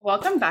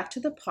welcome back to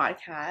the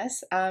podcast.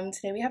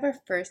 Today we have our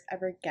first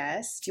ever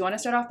guest. Do you want to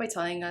start off by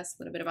telling us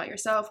a little bit about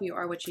yourself, who you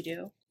are, what you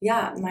do?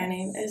 Yeah, my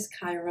name is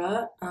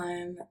KAEYRA.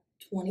 I'm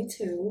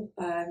 22.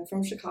 I'm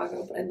from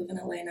Chicago, but I live in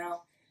LA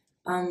now.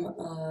 I'm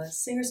a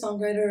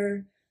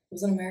singer-songwriter.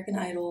 Was on American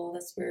Idol.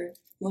 That's where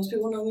most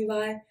people know me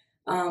by.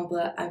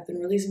 But I've been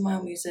releasing my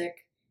own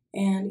music,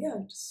 and yeah,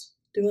 just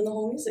doing the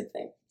whole music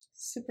thing.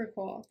 Super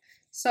cool.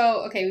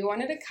 So, okay, we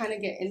wanted to kind of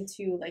get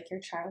into like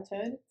your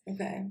childhood.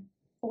 Okay.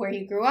 Where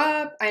you grew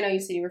up. I know you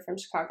said you were from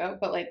Chicago,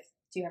 but like,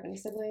 do you have any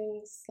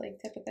siblings,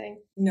 like type of thing?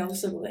 No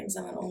siblings.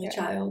 I'm an only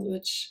child,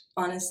 which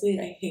honestly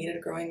I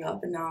hated growing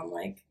up, and now I'm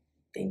like,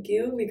 thank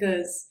you,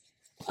 because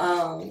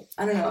I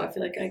don't know, I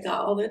feel like I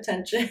got all the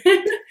attention.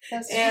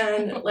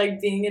 And like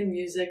being in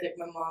music, like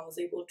my mom was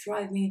able to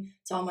drive me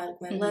to all my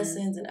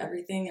lessons and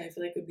everything, and I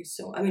feel like it would be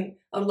so, I mean,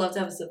 I would love to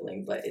have a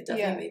sibling, but it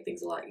definitely made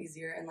things a lot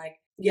easier. And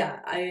like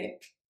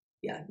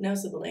no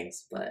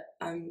siblings, but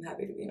I'm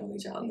happy to be an only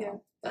child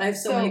now. But I have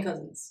so many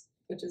cousins,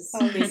 which is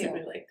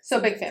basically like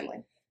big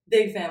family.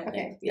 Big family.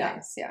 Okay. Yeah.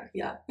 Nice.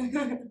 Yeah.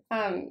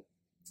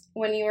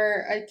 When you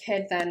were a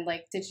kid, then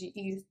like, did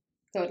you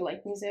go to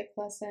like music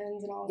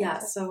lessons and all that? Yeah.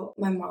 So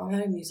my mom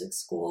had a music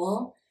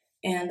school,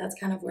 and that's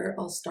kind of where it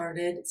all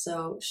started.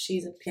 So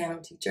she's a piano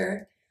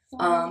teacher.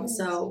 Nice.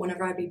 So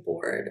whenever I'd be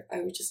bored,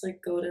 I would just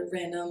like go to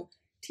random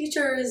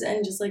teachers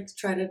and just like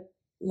try to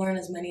learn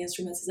as many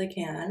instruments as I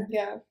can.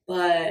 Yeah.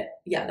 But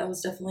yeah, that was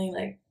definitely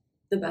like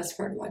the best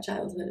part of my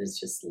childhood, is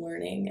just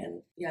learning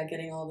and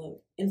getting all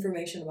the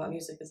information about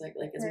music as much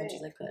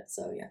as I could.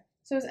 So yeah.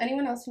 So is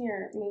anyone else in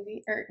your in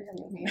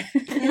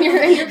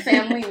your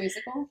family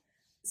musical?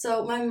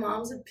 So my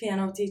mom's a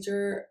piano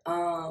teacher.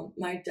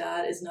 My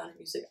dad is not in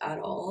music at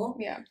all.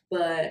 Yeah.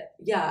 But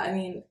yeah, I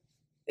mean,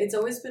 it's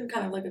always been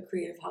kind of like a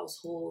creative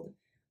household.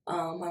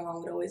 My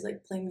mom would always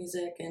like play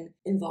music and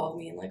involve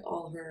me in like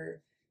all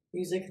her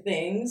music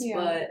things. Yeah.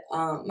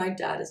 But my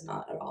dad is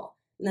not at all.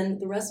 And then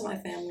the rest of my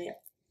family,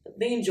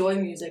 they enjoy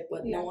music,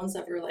 but no one's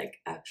ever like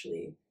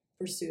actually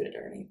pursued it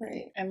or anything.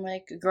 Right. And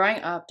like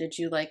growing up, did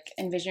you like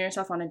envision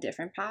yourself on a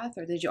different path,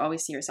 or did you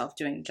always see yourself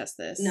doing just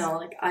this? No,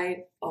 like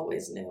I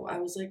always knew. I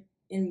was like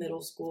in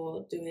middle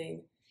school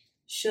doing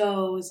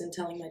shows and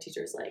telling my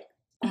teachers like,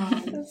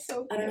 That's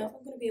so I don't know if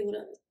I'm gonna be able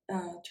to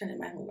turn in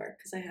my homework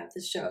because I have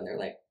this show, and they're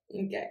like,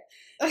 okay.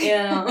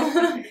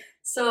 And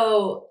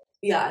so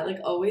yeah, I like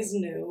always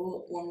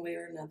knew one way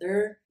or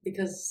another,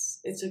 because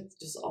it's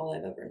just all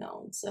I've ever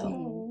known.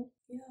 So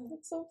yeah,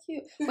 that's so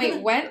cute.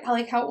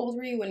 Wait, how old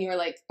were you when you were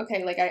like,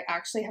 okay, like I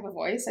actually have a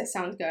voice, I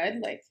sound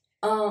good? Like,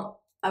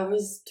 I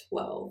was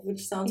 12,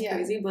 which sounds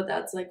crazy, but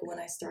that's like when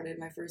I started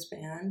my first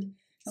band.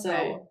 Okay.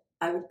 So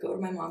I would go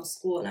to my mom's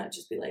school, and I'd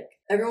just be like,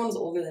 everyone was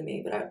older than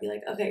me, but I would be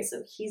like, okay,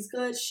 so he's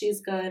good, she's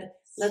good,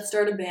 let's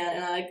start a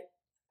band. And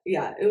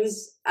it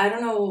was, I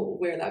don't know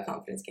where that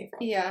confidence came from.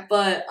 Yeah.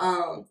 But,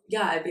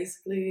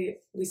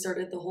 we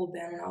started the whole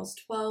band when I was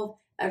 12.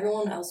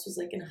 Everyone else was,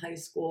 like, in high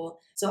school.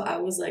 So I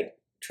was, like,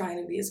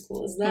 trying to be as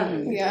cool as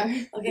them. Mm-hmm. Yeah.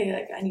 Like, okay,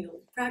 like, I need to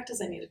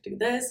practice. I need to do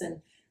this.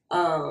 And,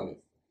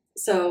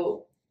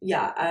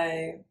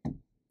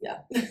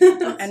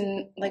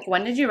 And, like,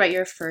 when did you write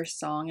your first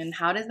song, and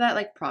how does that,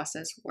 like,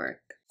 process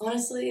work?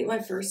 Honestly, my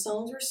first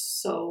songs were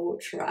so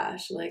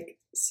trash. Like,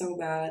 so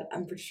bad.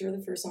 I'm pretty sure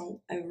the first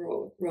song I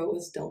wrote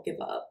was "Don't Give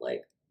Up."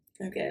 Like,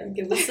 okay,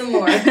 give us some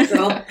more,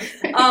 girl.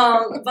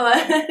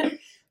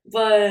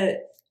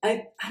 But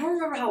I don't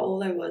remember how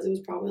old I was. It was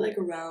probably like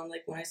around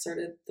like when I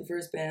started the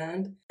first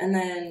band, and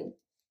then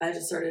I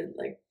just started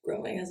like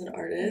growing as an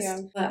artist. Yeah.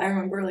 But I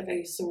remember like I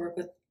used to work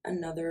with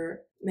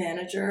another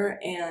manager,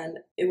 and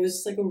it was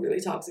just like a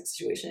really toxic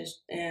situation.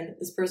 And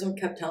this person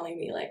kept telling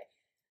me like,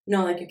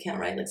 no, like you can't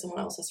write, like someone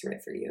else has to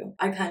write for you.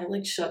 I kind of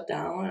like shut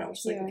down, and I was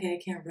just like, okay, I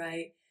can't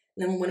write.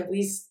 And then when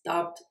we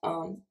stopped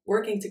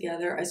working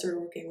together, I started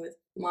working with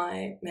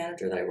my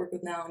manager that I work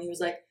with now, and he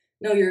was like,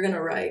 no, you're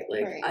gonna write.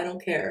 Like, I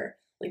don't care.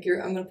 Like,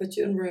 I'm gonna put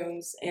you in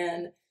rooms,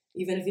 and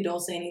even if you don't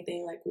say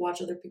anything, like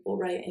watch other people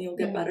write, and you'll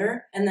get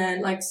better. And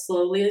then like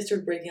slowly I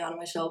started breaking out of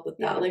my shell, but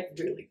that like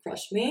really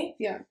crushed me.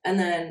 Yeah. And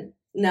then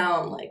now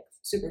I'm like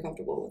super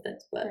comfortable with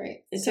it, but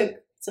it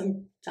took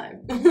some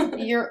time.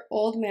 Your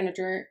old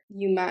manager,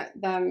 you met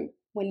them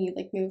when you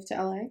like moved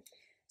to LA?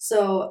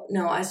 So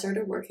no, I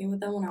started working with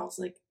them when I was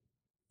like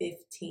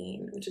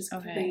 15, which is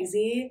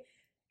crazy.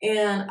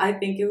 And I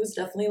think it was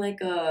definitely like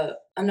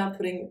I'm not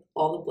putting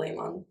all the blame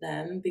on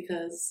them,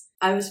 because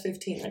I was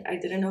 15. Like, I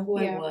didn't know who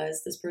I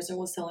was. This person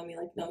was telling me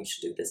like, no, you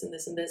should do this and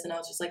this and this. And I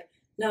was just like,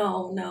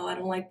 no, I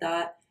don't like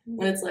that.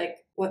 When it's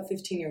like, what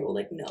 15-year-old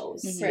like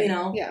knows, you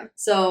know? Yeah.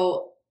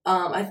 So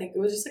I think it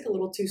was just like a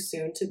little too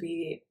soon to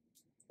be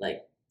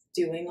like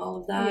doing all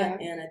of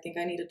that. Yeah. And I think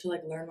I needed to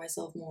like learn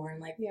myself more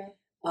and like,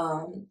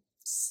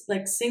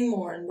 like sing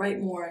more and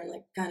write more and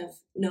like kind of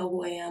know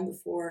who I am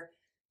before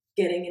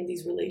getting in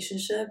these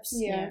relationships.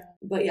 Yeah.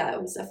 But yeah, it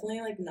was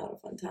definitely like not a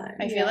fun time.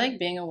 I feel like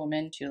being a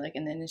woman too, like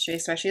in the industry,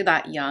 especially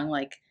that young,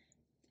 like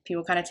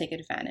people kind of take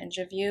advantage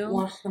of you.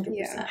 100%.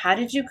 Yeah. How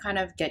did you kind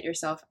of get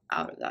yourself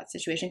out of that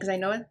situation? Because I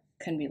know it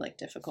can be like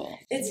difficult.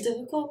 It's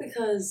difficult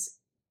because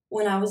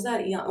when I was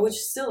that young, which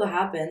still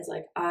happens,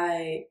 like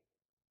I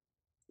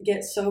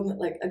get so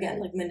like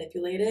again like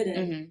manipulated,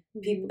 and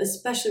people,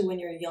 especially when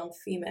you're a young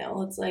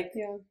female, it's like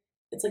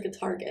it's like a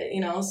target, you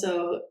know.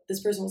 So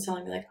this person was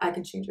telling me like, I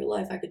can change your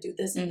life, I could do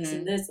this and this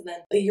and this, and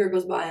then a year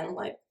goes by and I'm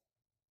like,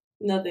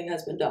 nothing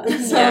has been done.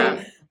 So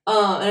and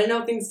I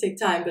know things take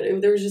time, but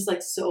there was just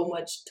like so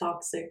much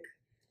toxicity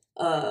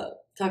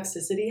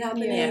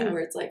happening,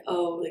 where it's like,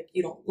 oh, like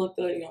you don't look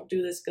good, you don't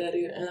do this good,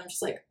 and I'm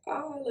just like,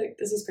 oh, like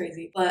this is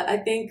crazy. But I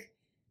think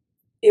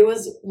it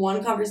was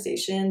one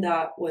conversation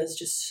that was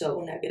just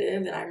so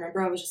negative, and I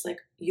remember I was just like,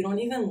 you don't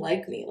even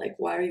like me, like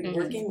why are you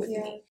working with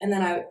me? And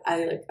then I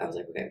was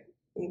like, okay,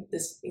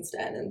 this needs to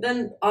end. And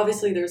then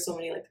obviously there's so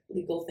many like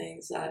legal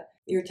things that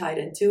you're tied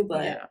into,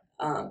 but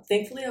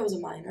thankfully I was a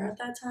minor at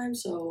that time,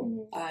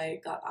 so I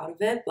got out of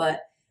it.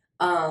 But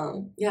I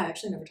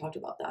actually never talked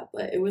about that,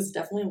 but it was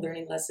definitely a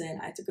learning lesson.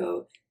 I had to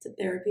go to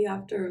therapy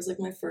after. It was like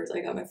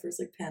I got my first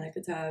like panic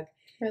attack.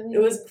 Really?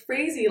 It was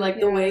crazy, like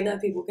the way that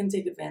people can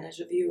take advantage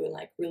of you and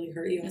like really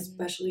hurt you, and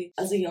especially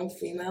as a young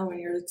female when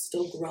you're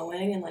still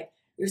growing and like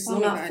you're still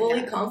not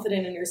fully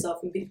confident in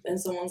yourself, and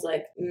someone's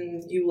like,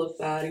 you look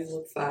bad, you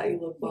look fat, you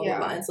look blah blah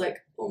blah. And it's like,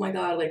 oh my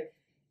god, like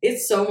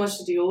it's so much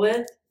to deal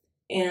with,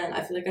 and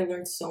I feel like I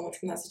learned so much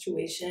from that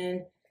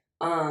situation.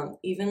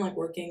 Even like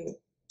working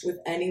with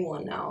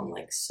anyone now, I'm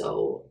like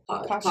so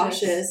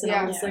cautious, and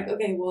I'm just like,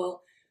 okay,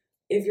 well,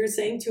 if you're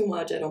saying too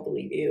much, I don't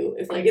believe you.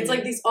 If like it's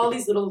like all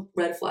these little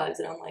red flags,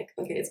 and I'm like,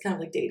 okay, it's kind of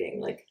like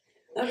dating, like,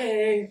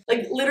 okay,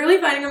 like literally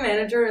finding a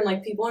manager and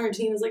like people on your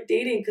team is like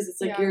dating, because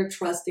it's like you're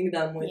trusting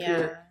them with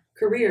your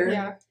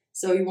career,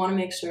 so you want to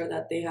make sure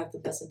that they have the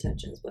best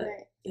intentions, but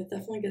it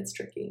definitely gets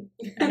tricky.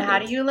 And how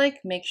do you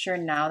like make sure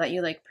now that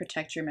you like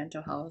protect your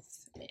mental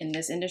health in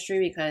this industry,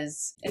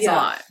 because it's a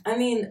lot? I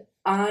mean,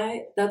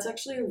 that's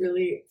actually a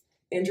really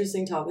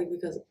interesting topic,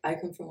 because I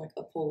come from like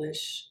a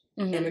Polish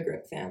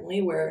immigrant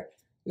family where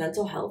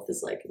mental health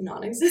is like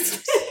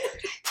non-existent.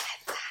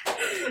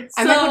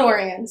 I'm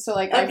Ecuadorian, so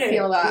like I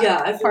feel that. Yeah,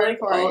 I feel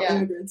like all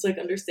immigrants like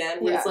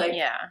understand where it's like,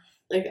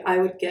 like I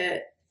would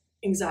get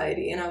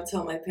anxiety and I would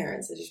tell my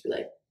parents, and just be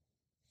like,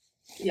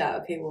 yeah,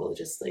 okay, we'll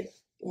just like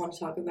want to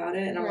talk about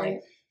it, and I'm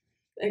like,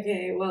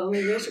 okay, well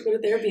maybe I should go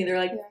to therapy, and they're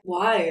like,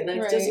 why?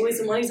 Like just a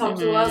waste of money, talk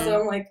to us. And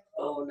I'm like,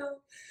 oh no.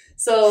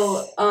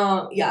 So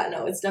no,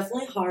 it's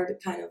definitely hard.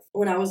 Kind of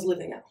when I was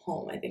living at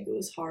home, I think it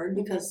was hard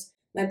because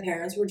my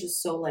parents were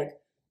just so like,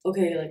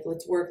 okay, like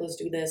let's work, let's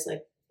do this.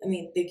 Like, I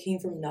mean, they came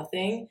from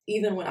nothing.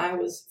 Even when I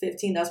was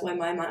 15, that's why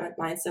my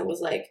mindset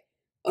was like,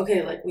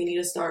 okay, like we need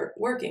to start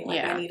working.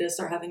 Like I need to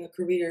start having a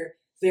career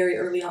very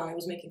early on. I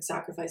was making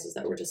sacrifices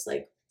that were just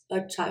like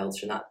a child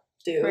should not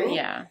do. Right.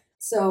 Yeah.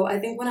 So I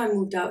think when I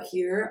moved out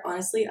here,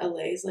 honestly,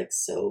 LA is like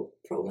so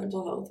pro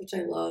mental health, which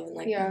I love, and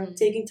like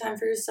taking time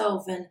for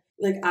yourself and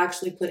like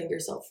actually putting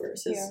yourself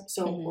first is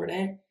so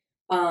important.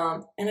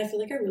 And I feel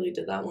like I really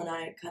did that when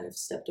I kind of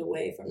stepped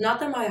away from,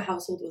 not that my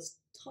household was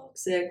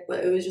toxic,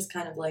 but it was just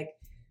kind of like,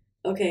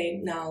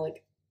 okay, now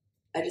like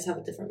I just have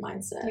a different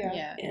mindset,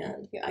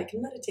 and I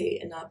can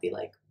meditate and not be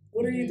like,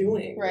 what are you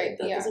doing? Right. Like,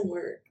 that doesn't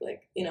work.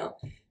 Like, you know,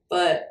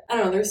 but I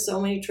don't know, there's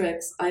so many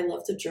tricks. I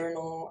love to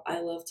journal.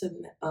 I love to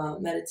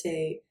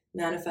meditate.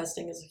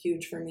 Manifesting is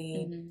huge for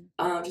me.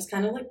 Just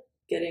kind of like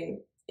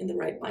getting in the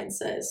right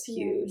mindset is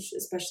huge,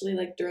 especially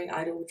like during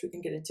Idol, which we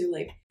can get into.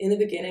 Like in the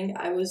beginning,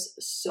 I was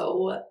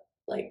so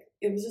like,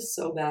 it was just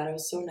so bad. I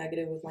was so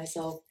negative with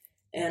myself,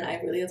 and I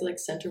really had to like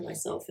center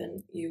myself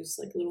and use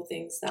like little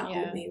things that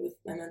help me with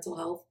my mental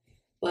health.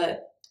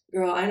 But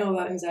girl, I know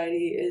about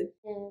anxiety.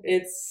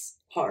 It's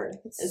hard,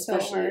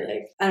 especially so hard.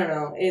 Like, I don't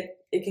know, it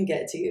can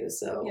get to you.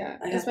 So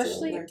I have to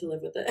learn to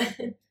live with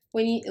it.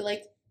 When you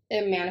like,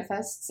 it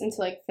manifests into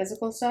like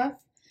physical stuff,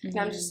 and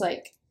I'm just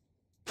like,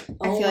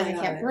 I feel like I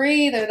can't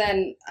breathe, or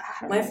then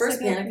my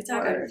first panic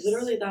attack, I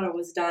literally thought I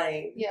was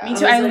dying. Yeah, me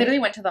too. I literally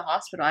went to the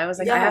hospital. I was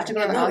like, I have to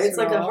go to the hospital. It's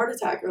like a heart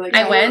attack, or like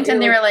I went,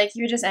 and they were like,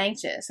 you're just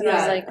anxious, and I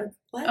was like,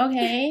 what?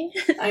 Okay.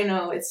 I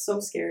know, it's so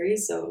scary.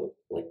 So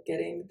like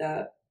getting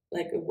that,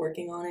 like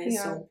working on it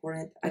is so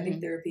important. I think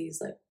therapy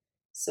is like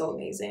so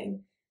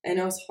amazing. I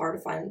know it's hard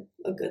to find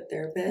a good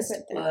therapist,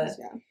 but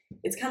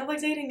it's kind of like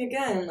dating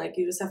again. Like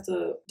you just have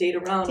to date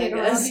around, I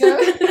guess.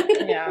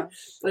 Yeah.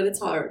 But it's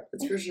hard.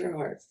 It's for sure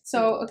hard.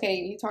 So, okay,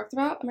 you talked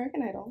about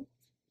American Idol.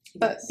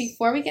 But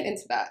before we get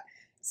into that,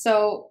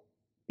 so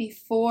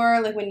before,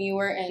 like when you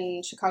were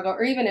in Chicago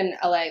or even in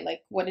LA,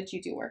 like what did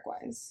you do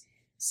work-wise?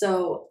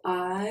 So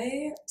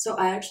I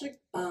actually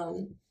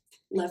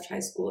left high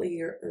school a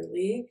year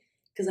early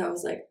because I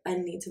was like, I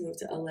need to move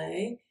to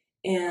LA.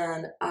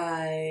 And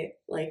I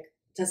like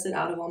tested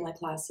out of all my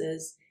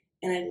classes,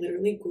 and I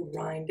literally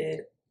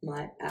grinded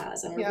my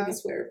ass. I don't know if you can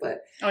swear,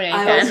 but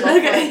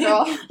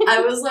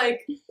I was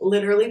like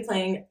literally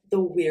playing the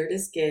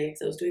weirdest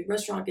gigs. I was doing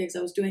restaurant gigs.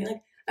 I was doing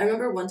like, I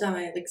remember one time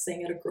I like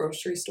sang at a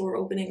grocery store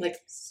opening, like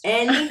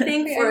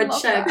anything for a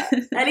check.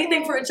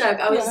 Anything for a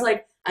check. I was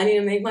like, I need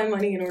to make my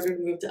money in order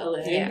to move to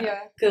LA.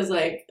 Because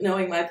like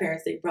knowing my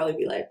parents, they'd probably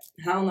be like,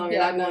 hell no, you're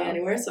not going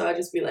anywhere. So I'd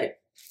just be like,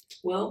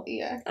 well,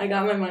 Yeah. I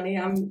got my money,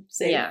 I'm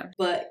safe. Yeah.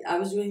 But I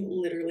was doing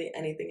literally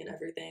anything and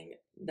everything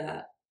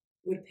that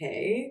would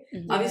pay.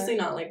 Mhm. Obviously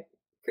not like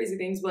crazy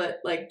things, but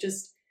like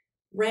just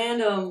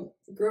random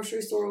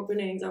grocery store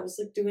openings. I was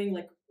like doing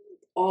like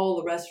all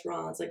the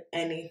restaurants, like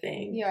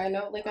anything. Yeah, I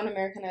know. Like on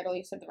American Idol,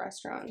 you said the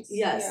restaurants.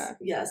 Yes, Yeah.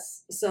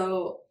 yes.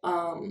 So,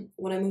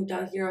 when I moved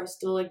out here, I was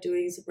still like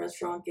doing some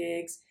restaurant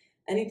gigs,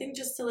 anything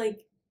just to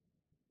like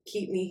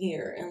keep me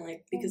here, and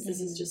like because this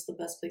is Mhm. just the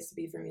best place to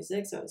be for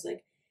music. So I was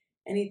like,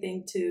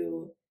 anything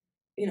to,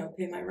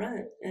 pay my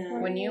rent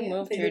and When you Right.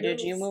 moved pay the here,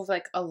 did you bills. move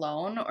like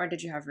alone or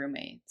did you have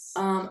roommates?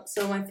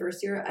 So my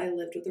first year I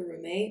lived with a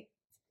roommate,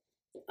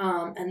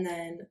 and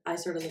then I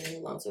started living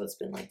alone. So it's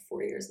been like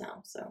 4 years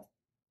now. So,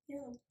 yeah,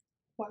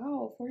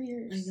 Wow, 4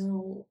 years. I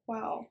know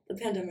Wow. the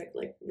pandemic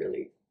like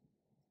really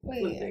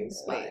flipped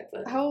things by,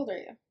 but How old are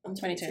you? I'm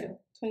 22. 22.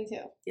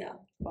 22. Yeah.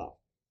 Well,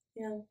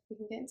 Yeah. we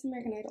can get into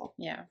American Idol.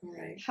 Yeah. All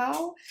right.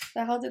 How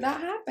the hell did that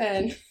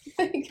happen?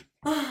 Like,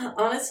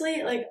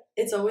 Honestly, like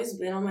it's always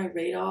been on my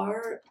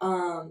radar.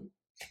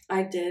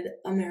 I did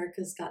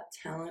America's Got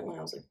Talent when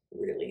I was like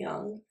really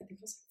young. I think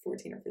I was like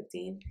 14 or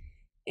 15.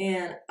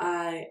 And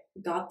I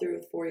got through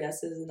with 4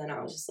 yeses, and then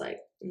I was just like,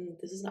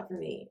 this is not for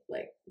me.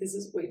 Like, this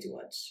is way too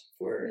much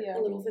for Yeah.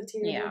 a little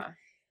 15-year-old. Yeah.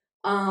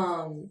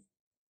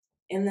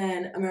 And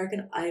then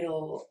American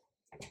Idol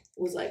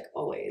was like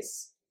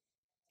always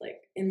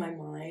like in my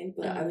mind,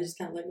 but I was just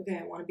kind of like, okay,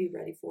 I want to be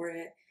ready for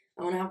it.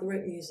 I want to have the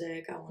right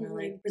music. I want to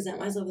like present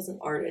myself as an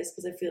artist,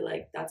 because I feel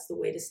like that's the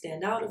way to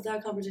stand out of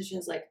that competition.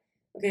 Is like,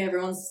 okay,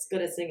 everyone's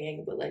good at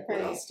singing, but like, what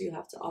Right. else do you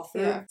have to offer?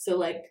 Yeah. So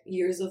like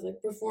years of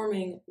like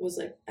performing was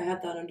like, I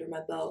had that under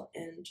my belt,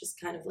 and just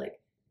kind of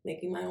like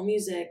making my own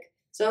music.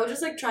 So I was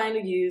just like trying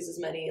to use as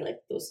many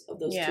like those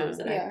Yeah. tools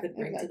that I Yeah, could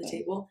bring to the exactly.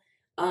 table.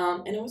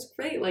 And it was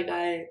great. Like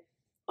I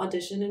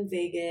auditioned in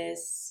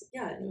Vegas.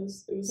 Yeah, and it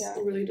was Yeah.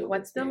 a really dope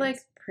What's the like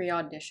experience.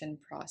 pre-audition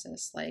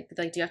process like?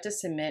 Like, do you have to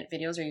submit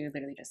videos or you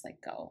literally just like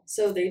go?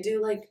 So they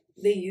do like,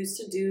 they used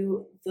to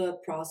do the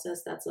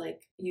process that's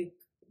like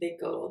they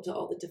go to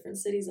all the different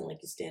cities and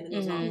like you stand in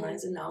those long Mhm.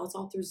 lines, and now it's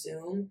all through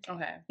Zoom.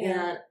 Okay.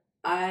 Yeah. And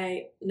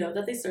I know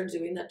that they started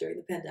doing that during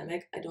the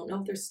pandemic. I don't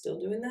know if they're still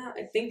doing that.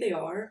 I think they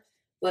are,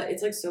 but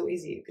it's like so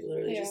easy. You could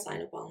literally just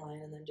sign up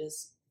online, and then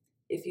just,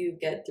 if you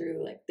get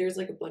through, like there's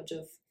like a bunch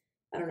of,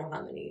 I don't know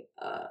how many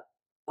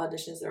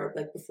auditions there are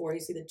like before you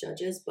see the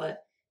judges,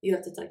 but you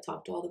have to like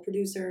talk to all the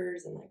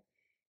producers and like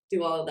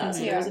do all of that.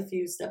 So Mhm. there's a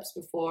few steps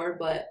before,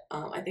 but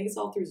I think it's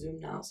all through Zoom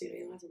now, so you don't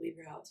even have to leave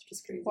your house, which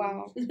is crazy.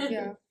 Wow.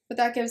 Yeah. But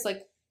that gives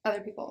like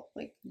other people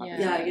like Yeah.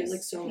 Yeah, it gives opportunities.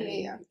 like so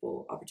many Yeah.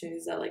 people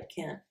opportunities that like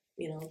can't,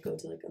 go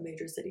to like a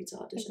major city to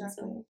audition.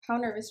 Exactly. So, How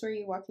nervous were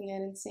you walking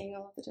in and seeing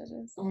all of the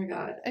judges? oh my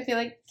god. I feel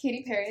like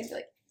Katy Perry would be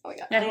like, oh my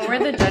god. Yeah, who were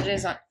the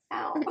judges on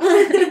Ow.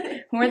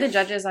 who were the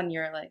judges on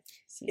your like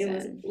It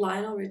was season?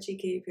 Lionel Richie,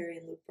 Katy Perry,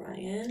 and Luke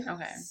Bryan.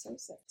 Okay. So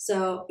sick.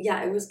 So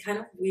yeah, it was kind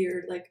of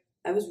weird. Like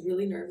I was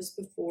really nervous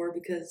before,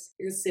 because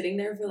you're sitting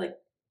there for like,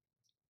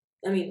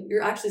 I mean,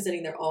 you're actually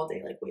sitting there all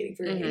day, like waiting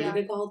for your name Mhm. to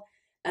get called.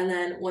 And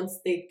then once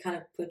they kind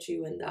of put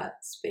you in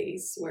that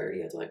space where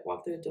you have to like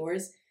walk through the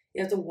doors,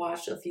 you have to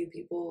watch a few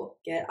people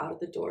get out of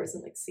the doors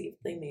and like see if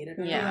they made it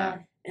or not. Yeah.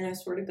 And I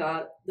swear to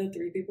God, the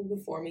 3 people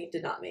before me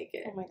did not make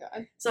it. Oh my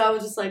god. So I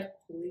was just like,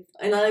 holy,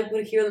 and I like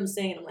would hear them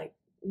sing, and I'm like,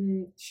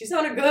 she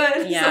sounded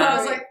good. Yeah. So I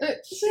was like,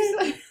 She's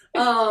like,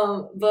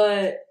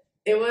 but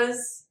it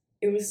was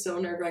so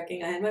nerve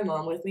wracking. I had my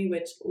mom with me,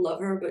 which love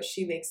her, but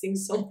she makes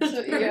things so much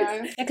worse.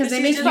 yeah. Yeah, because they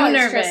She's make just you probably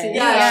nervous. stressing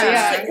you Yeah, out. she's Yeah,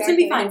 just like, it's gonna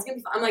be exactly. fine. It's gonna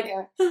be fine. I'm like,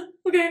 Yeah.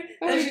 okay.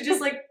 And she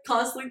just like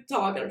constantly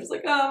talk, and I'm just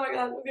like, oh my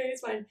god, okay,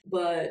 it's fine.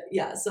 But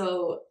yeah,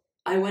 so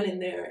I went in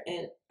there,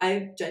 and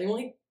I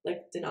genuinely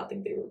like did not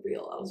think they were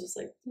real. I was just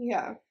like,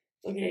 Yeah.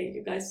 okay,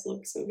 you guys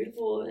look so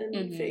beautiful and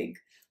Mhm. fake.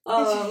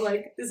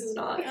 Like this is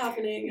not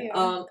happening.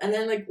 Yeah. And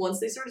then like once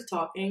they started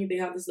talking, they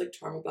have this like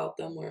charm about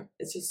them where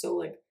it's just so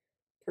like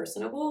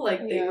personable. Like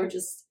they Yeah. were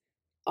just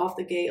off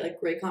the gate, like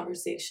great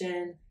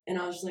conversation. And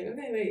I was just like,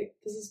 okay, wait,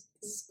 this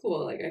is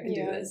cool. Like I can do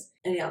Yeah. this.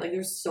 And yeah, like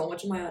there's so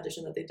much in my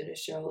audition that they didn't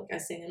show. Like I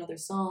sang another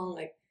song.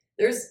 Like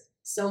there's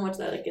so much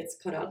that like gets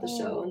cut out of the Oh,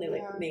 show, and they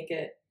like yeah. make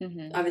it.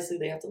 Mhm. Obviously,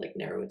 they have to like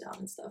narrow it down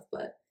and stuff,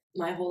 but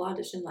my whole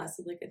audition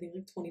lasted like I think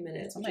like 20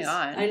 minutes. Oh which my is-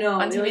 god. I know.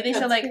 On they, TV like, they show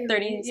kept- like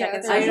 30 Yeah,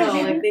 seconds. I That's know,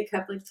 okay. like they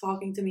kept like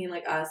talking to me and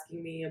like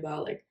asking me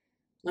about like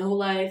my whole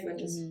life and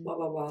just Mhm. blah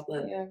blah blah.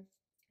 But Yeah.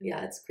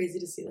 yeah, it's crazy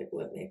to see like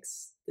what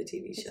makes the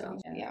TV show.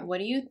 Yeah. What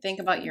do you think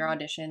about your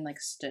audition like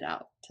stood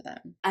out to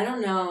them? I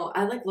don't know.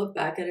 I like look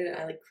back at it and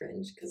I like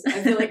cringe, because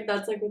I feel like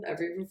that's like with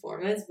every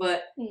performance.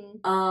 But Hmm.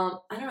 I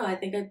don't know. I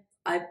think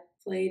I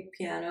played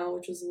piano,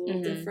 which was a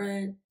little Mhm.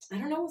 different. I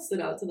don't know what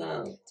stood out to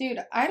them. Dude,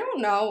 I don't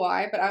know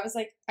why, but I was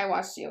like, I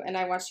watched you and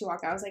I watched you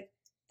walk out. I was like,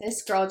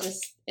 this girl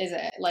just is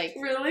it. Like,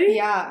 Really?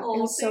 yeah, Oh,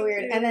 it was so thank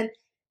weird. you. And then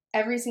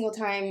every single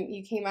time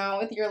you came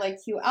out with your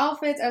like cute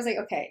outfits, I was like,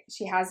 okay,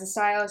 she has the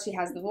style, she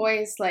has the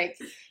voice, like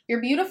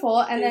you're beautiful.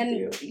 And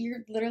Thank then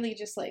you're literally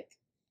just like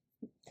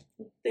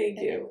Thank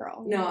an it you.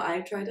 girl. No,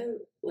 I try to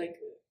like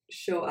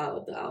show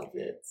out the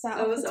outfits. The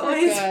I was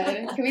outfits are always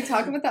good. Can we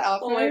talk about the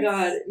outfits? Oh my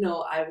god,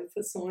 no, I would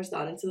put so much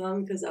thought into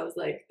them because I was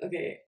like,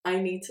 okay, I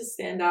need to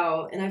stand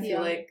out, and I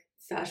feel like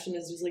fashion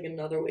is just like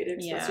another way to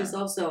express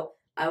yourself. So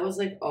I was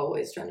like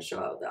always trying to show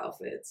out the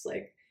outfits.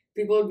 Like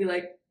people would be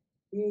like,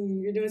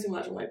 "You're doing too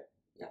much." I'm like,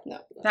 no.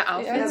 The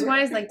outfits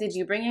wise, like, did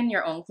you bring in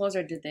your own clothes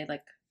or did they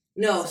like?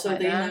 No, so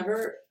they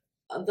never.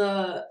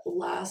 The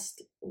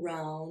last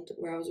round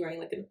where I was wearing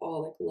like an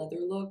all like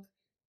leather look,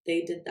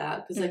 they did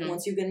that because like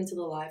once you get into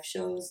the live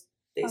shows,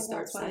 they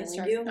start styling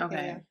you.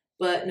 Okay.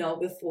 But no,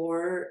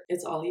 before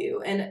it's all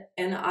you. And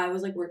I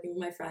was like working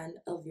with my friend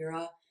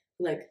Elvira,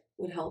 who like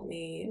would help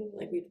me.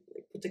 Like we'd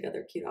like, put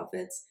together cute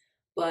outfits.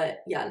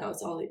 But yeah, no,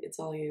 it's all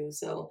you.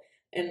 So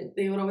and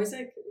they would always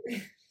like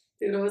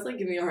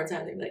give me a hard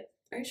time. They'd be like,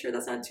 "Are you sure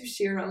that's not too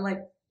sheer?" I'm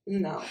like,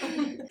 no.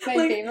 My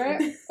like,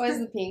 favorite was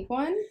the pink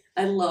one.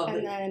 I love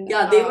it. Then,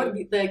 yeah, they would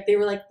be like, they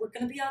were like, "We're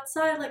gonna be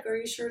outside. Like, are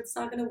you sure it's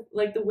not gonna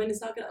like the wind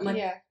is not gonna?" I'm like,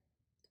 yeah.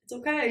 It's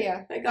okay.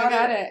 Yeah, I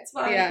got it. It's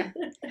fine. Yeah.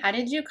 How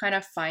did you kind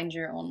of find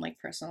your own like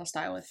personal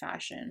style with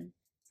fashion?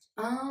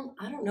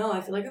 I don't know.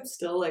 I feel like I'm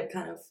still like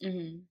kind of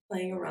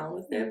playing around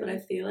with it, but I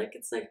feel like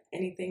it's like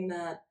anything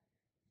that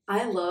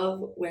I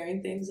love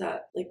wearing things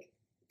that like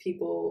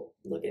people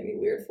look at me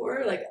weird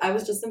for. Like I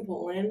was just in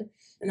Poland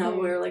and I would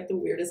wear like the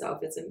weirdest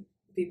outfits and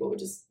people would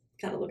just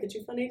kind of look at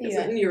you funny because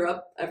in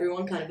Europe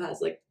everyone kind of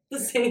has like the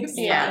same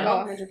style. Yeah,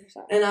 100%.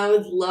 And I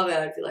would love it.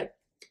 I'd be like,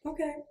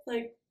 okay,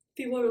 like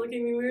people are looking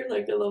at me weird.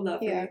 Like I love that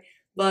for me.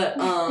 But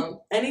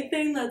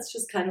anything that's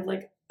just kind of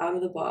like out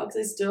of the box,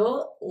 I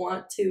still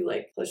want to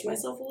like push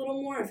myself a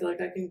little more. I feel like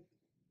I can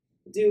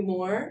do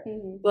more.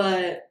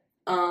 But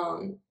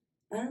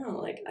I don't know,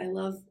 like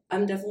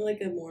I'm definitely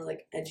like a more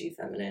like edgy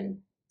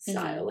feminine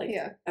style. Like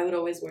I would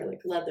always wear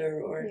like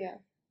leather or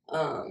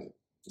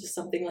just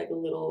something like a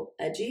little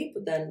edgy,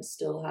 but then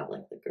still have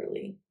like the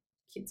girly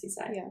cutesy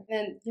side. Yeah.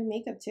 And your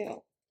makeup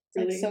too.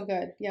 Really? Like, so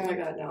good. Yeah. Oh my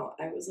god, no.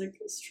 I was like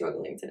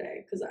struggling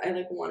today because I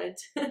like wanted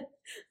to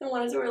I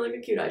wanted to wear like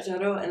a cute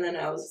eyeshadow and then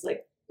I was just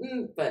like,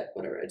 but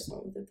whatever, I just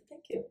went with it.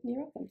 Thank you.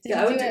 You're welcome.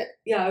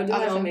 I would do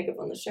my own makeup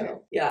on the show.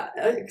 Okay. Yeah,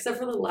 except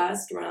for the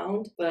last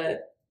round,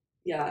 but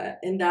yeah,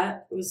 and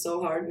that was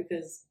so hard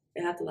because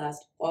it had to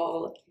last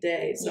all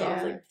day. So I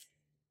was like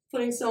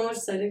putting so much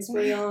setting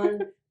spray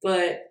on,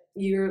 but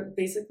you're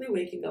basically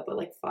waking up at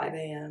like 5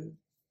 a.m.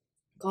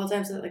 Call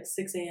times at like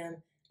 6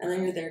 a.m. and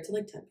then you're there till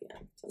like 10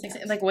 p.m.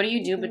 sometimes. Like, what do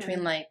you do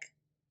between like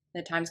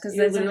the times? Because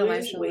you're literally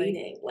just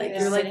waiting. Like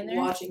you're like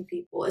watching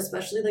people,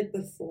 especially like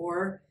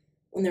before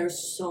when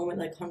there's so many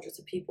like hundreds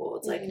of people.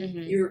 It's like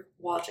you're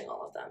watching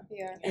all of them.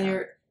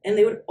 Yeah. And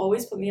they would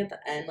always put me at the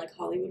end, like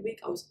Hollywood Week.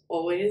 I was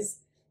always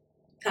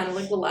kind of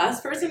like the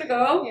last person to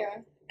go.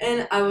 Yeah.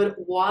 And I would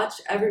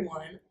watch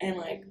everyone and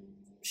like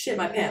shit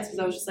my pants because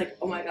I was just like,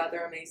 oh my god,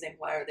 they're amazing.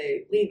 Why are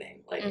they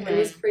leaving? Like it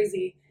was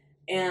crazy.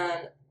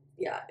 And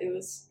yeah, it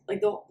was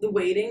like the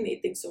waiting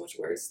made things so much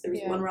worse. There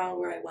was one round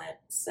where I went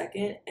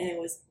second and it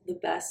was the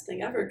best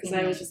thing ever because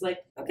I was just like,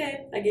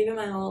 okay, I gave it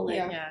my all.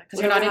 Like, because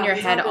you're not in your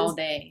head all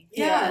day.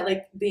 Yeah,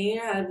 like being in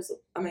your head was,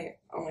 I mean,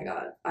 oh my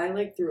god, I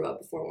like threw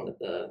up before one of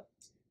the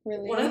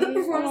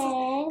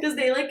performances because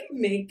they like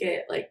make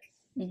it like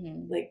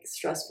like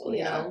stressful,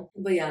 you know.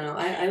 But yeah, no,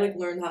 I like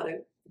learned how to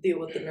deal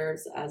with the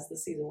nerves as the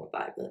season went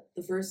by. But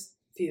the first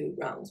few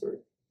rounds were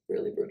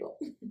really brutal.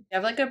 You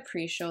have like a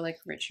pre-show like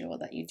ritual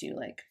that you do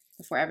like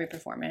before every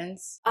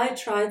performance? I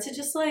try to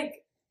just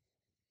like,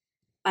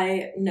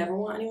 I never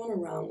want anyone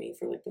around me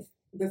for like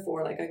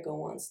before like I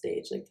go on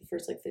stage, like the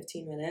first like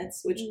 15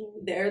 minutes, which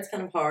there it's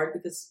kind of hard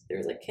because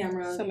there's like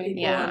camera so many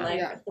people and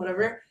like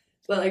whatever.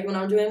 But like when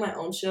I'm doing my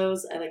own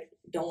shows, I like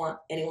don't want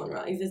anyone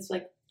around. If it's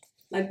like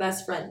my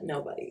best friend,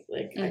 nobody.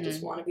 Like I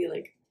just want to be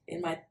like in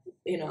my,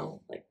 you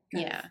know, like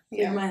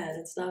clear my head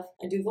and stuff.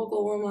 I do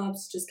vocal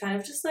warm-ups, just kind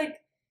of just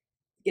like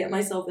get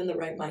myself in the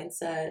right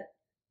mindset,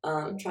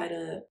 try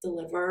to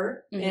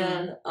deliver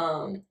and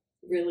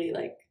really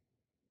like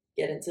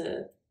get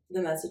into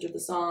the message of the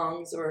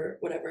songs or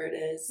whatever it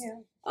is.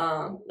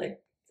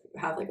 Like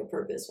have like a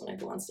purpose when I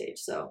go on stage.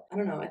 So I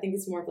don't know, I think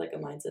it's more of like a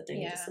mindset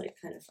thing, just like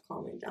kind of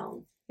calming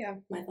down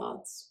my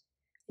thoughts.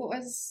 What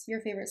was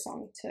your favorite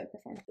song to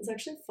perform? It's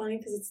actually funny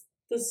because it's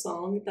the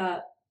song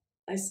that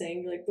I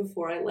sang like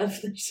before I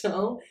left the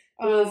show.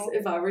 It was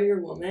If I Were Your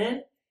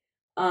Woman.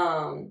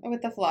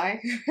 With the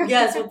fly.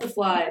 Yes, with the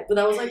fly. But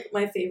that was like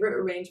my favorite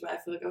arrangement. I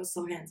feel like I was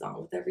so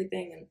hands-on with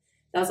everything, and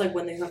that was like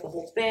when they have the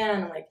whole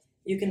band and like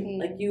you can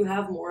like you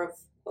have more of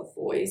a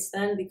voice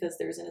then because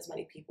there isn't as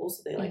many people,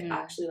 so they like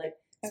actually like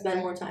spend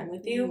more time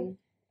with you.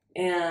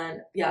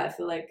 And yeah, I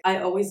feel like I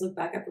always look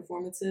back at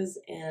performances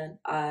and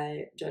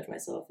I judge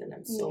myself and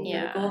I'm so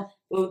critical.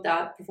 But with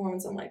that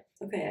performance, I'm like,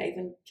 okay, I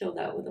even killed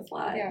that with a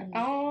fly in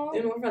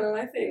front of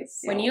my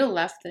face. When you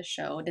left the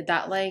show, did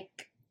that like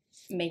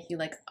make you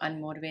like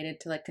unmotivated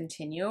to like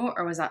continue,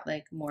 or was that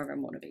like more of a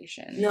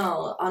motivation?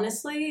 No,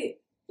 honestly,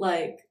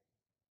 like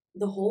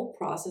the whole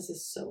process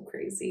is so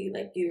crazy.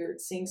 Like you're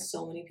seeing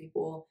so many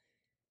people,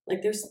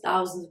 like there's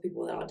thousands of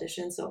people that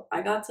audition, so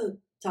I got to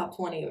top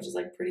 20, which is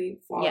like pretty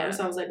far. Yeah.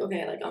 So I was like,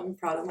 okay, like I'm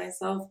proud of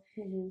myself.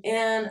 Mm-hmm.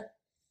 And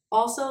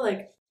also,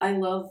 like, I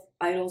love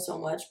Idol so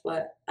much,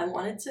 but I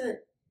wanted to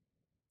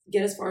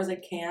get as far as I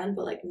can,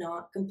 but like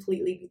not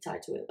completely be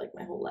tied to it like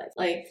my whole life.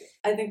 Like,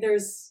 I think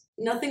there's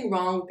nothing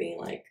wrong with being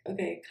like,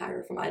 okay,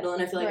 KAEYRA from Idol,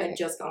 and I feel like I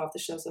just got off the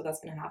show, so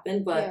that's gonna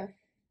happen. But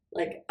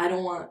like, I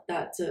don't want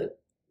that to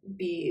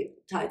be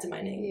tied to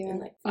my name in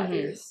like 5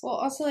 years. Well,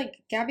 also like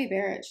Gabby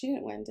Barrett, she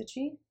didn't win, did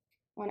she?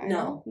 On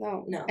Idol?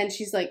 No. And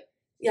she's like,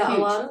 huge. A huge.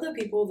 lot of the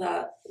people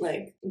that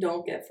like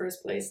don't get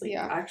first place, like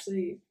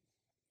actually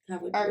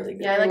have like really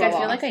good. Yeah, like I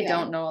feel like I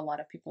don't know a lot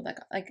of people that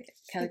got like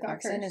Kelly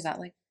Clarkson. Is that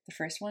like the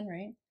first one,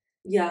 right?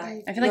 Yeah,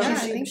 I feel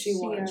like she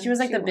won. She was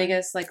like the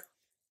biggest like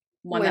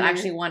one that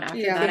actually won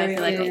after that. I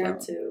feel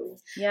like too.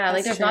 Yeah,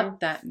 like there's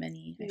not that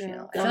many. I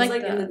feel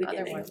like in the the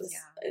beginning other ones,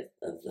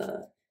 of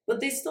the,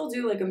 but they still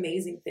do like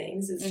amazing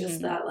things. It's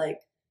just that like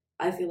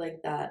I feel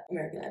like that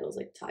American Idol is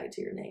like tied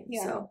to your name,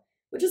 so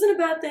which isn't a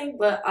bad thing.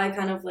 But I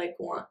kind of like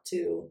want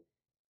to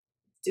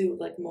do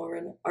like more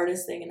an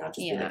artist thing and not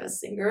just be like a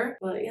singer.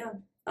 But yeah.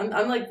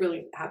 I'm like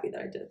really happy that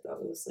I did though.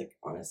 It was like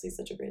honestly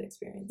such a great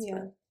experience.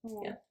 Yeah.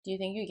 Yeah. Do you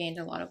think you gained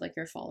a lot of like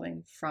your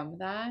following from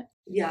that?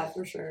 Yeah,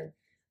 for sure.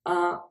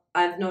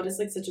 I've noticed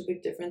like such a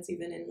big difference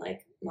even in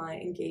like my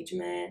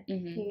engagement.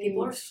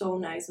 People are so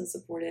nice and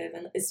supportive,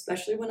 and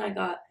especially when I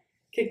got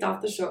kicked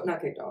off the show.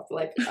 Not kicked off, but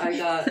like I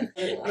got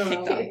I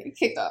don't know,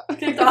 kicked off.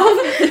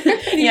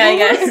 Yeah, I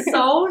guess.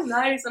 So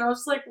nice, and I was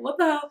just like, what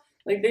the hell?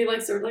 Like, they,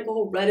 like, started, like, a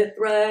whole Reddit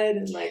thread,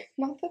 and, like...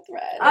 Not the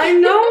thread. I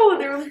know!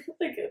 They were,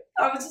 like...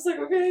 I was just like,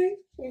 okay,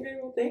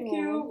 well, thank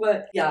you.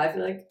 But, yeah, I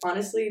feel like,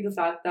 honestly, the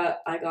fact that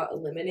I got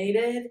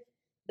eliminated...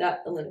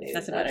 That's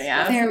better,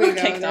 yeah. There we go,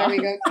 Kicked off.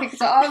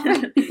 Kicked off. I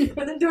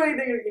didn't do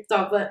anything to get kicked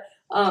off, but,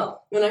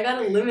 when I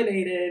got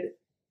eliminated,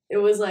 it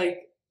was,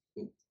 like...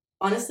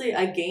 Honestly,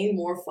 I gained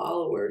more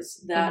followers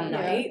that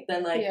night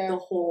than, like, the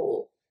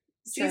whole...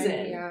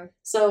 season.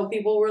 So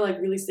people were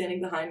like really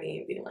standing behind me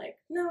and being like,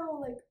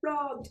 no, like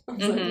robbed. I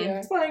was like,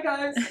 it's fine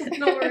guys,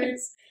 no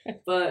worries.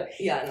 But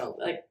yeah, no,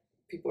 like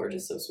people are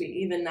just so sweet.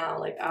 Even now,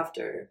 like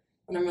after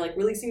when I'm like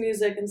releasing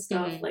music and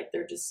stuff, like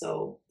they're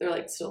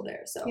like still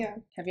there. So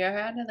have you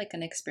ever had like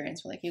an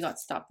experience where like you got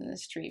stopped in the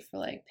street for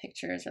like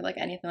pictures or like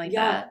anything like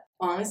that?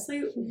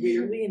 Honestly,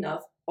 weirdly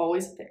enough,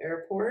 always at the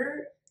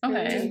airport.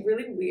 Okay. It was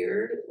really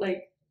weird.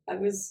 Like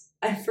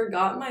I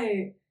forgot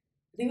my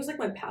I think it was like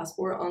my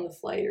passport on the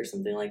flight or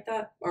something like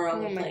that, or on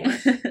the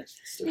plane.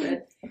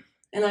 Stupid.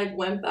 And I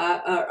went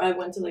back. I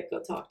went to like go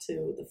talk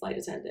to the flight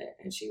attendant,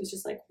 and she was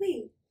just like,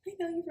 "Wait, I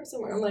know you from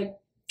somewhere." I'm like,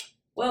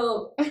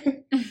 "Well,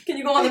 can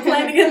you go on the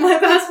plane to get my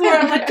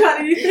passport?" I'm like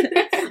trying to use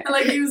it. I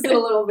like used it a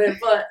little bit,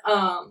 but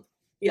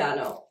yeah,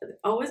 no,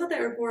 always at the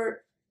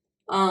airport.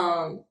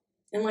 And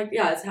like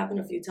it's happened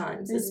a few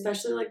times,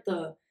 especially like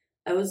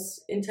I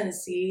was in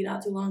Tennessee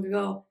not too long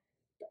ago.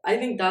 I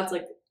think that's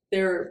like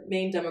their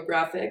main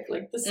demographic,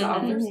 like the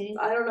Southers.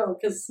 I don't know,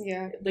 because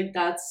like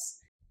that's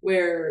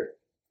where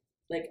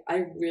like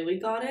I really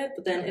got it.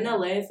 But then in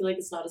LA, I feel like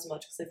it's not as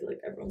much because I feel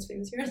like everyone's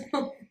famous here.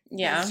 So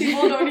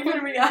people don't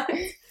even react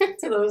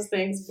to those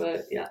things.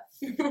 But yeah,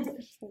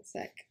 that's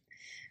sick.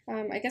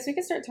 I guess we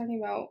could start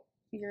talking about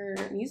your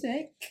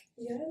music.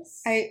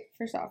 Yes.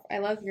 First off, I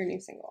love your new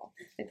single.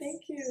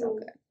 Thank you. So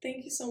good.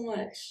 Thank you so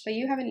much. But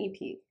you have an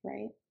EP,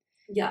 right?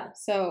 Yeah.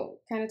 So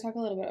kind of talk a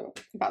little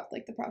bit about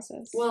like the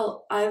process.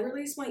 Well, I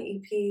released my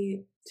EP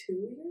 2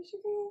 years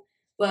ago,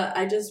 but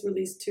I just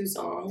released 2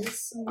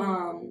 songs.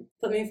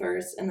 Put Me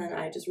First, and then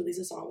I just released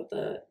a song with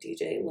the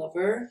DJ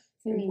Lover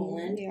from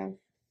Poland. Yeah.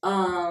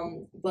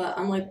 But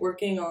I'm like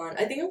working on.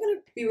 I think I'm gonna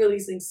be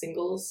releasing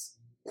singles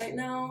right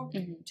now,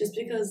 just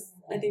because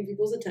I think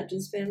people's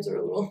attention spans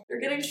are they're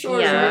getting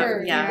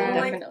shorter. Yeah,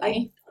 like,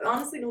 definitely. I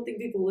honestly don't think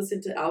people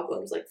listen to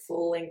albums, like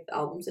full-length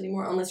albums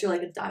anymore, unless you're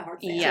like a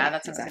diehard fan. Yeah,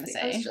 that's what I was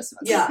gonna say.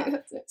 Yeah.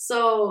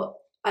 So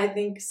I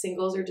think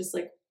singles are just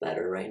like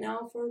better right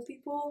now for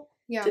people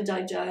to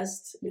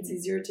digest. It's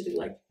easier to do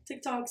like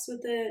TikToks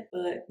with it.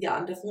 But yeah,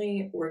 I'm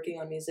definitely working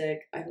on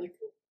music. I have like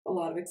a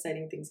lot of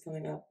exciting things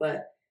coming up.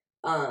 But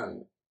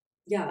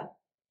yeah.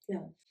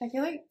 I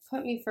feel like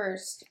Put Me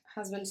First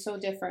has been so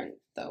different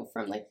though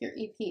from like your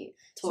EP.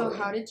 Totally. So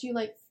how did you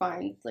like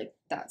find like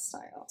that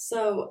style?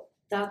 So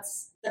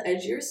that's the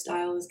edgier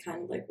style is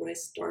kind of like what I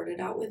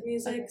started out with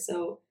music. Okay.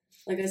 So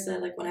like I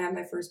said, like when I had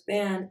my first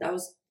band, that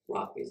was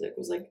rock music. It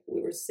was like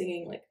we were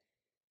singing like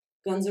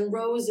Guns N'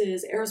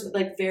 Roses, Aerosmith,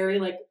 like very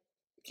like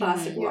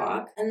classic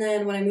rock. And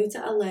then when I moved to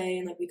LA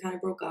and like we kind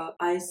of broke up,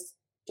 I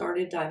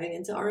started diving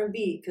into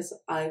R&B because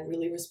I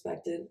really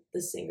respected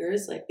the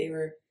singers. Like they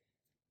were,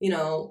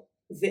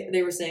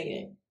 they were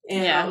singing.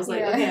 And I was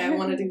like, okay, I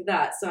want to do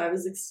that. So I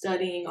was like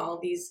studying all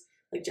these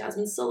like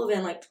Jasmine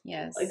Sullivan, like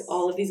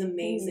all of these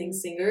amazing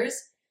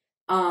singers.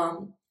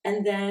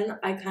 And then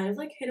I kind of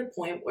like hit a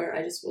point where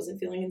I just wasn't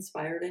feeling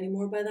inspired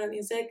anymore by that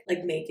music,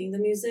 like making the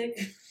music.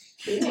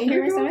 Do you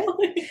hear me say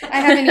it? I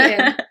haven't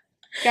eaten.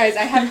 Guys,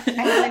 I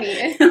haven't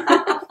eaten.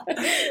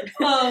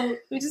 Let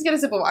me just get a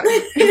sip of water.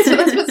 So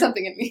let's put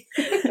something in me.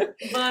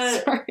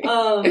 But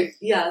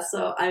yeah,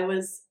 so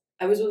I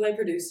I was with my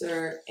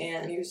producer,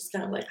 and he was just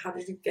kind of like, how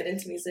did you get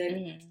into music?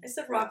 I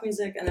said rock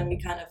music, and then we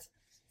kind of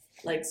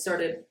like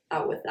started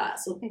out with that.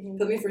 So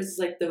Put Me First is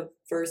like the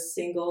first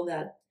single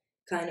that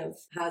kind of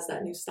has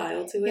that new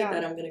style to it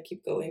that I'm going to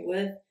keep going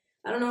with.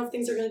 I don't know if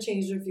things are going to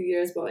change in a few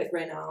years, but like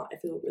right now I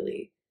feel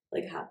really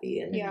like happy,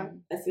 and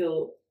I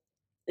feel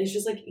it's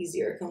just like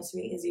easier. It comes to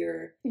me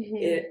easier.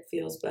 It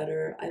feels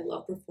better. I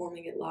love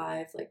performing it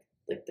live, like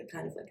the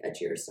kind of like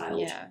edgier style.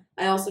 Yeah.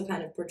 I also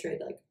kind of portrayed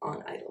like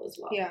on Idol as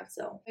well. Yeah.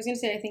 So I was gonna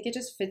say, I think it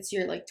just fits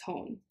your like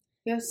tone.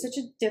 You have such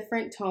a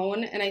different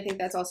tone, and I think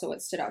that's also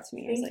what stood out to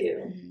me. Thank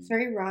you. It's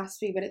very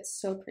raspy, but it's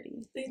so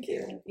pretty. Thank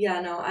you. Yeah,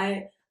 no,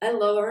 I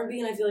love R&B,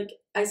 and I feel like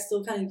I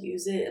still kind of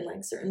use it in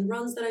like certain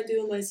runs that I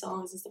do in my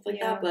songs and stuff like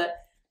that. But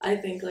I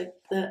think like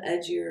the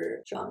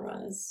edgier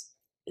genre is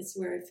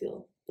where I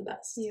feel the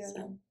best. Yeah.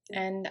 So,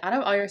 And out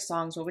of all your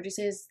songs, what would you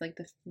say is like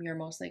your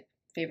most like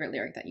favorite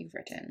lyric that you've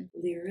written?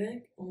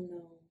 Lyric? Oh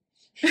no.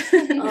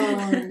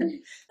 I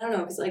don't know,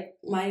 because like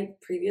my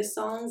previous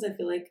songs, I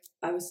feel like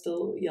I was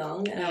still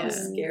young, and I was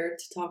scared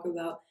to talk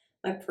about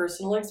my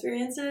personal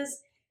experiences,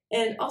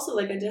 and also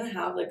like I didn't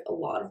have like a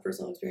lot of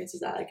personal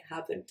experiences that like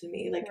happened to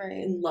me like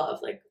in love,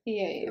 like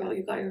girl,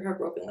 you got your heart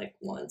broken like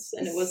once,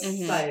 and it was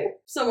by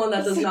someone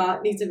that does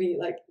not need to be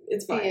like,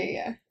 it's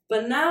fine.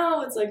 But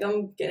now it's like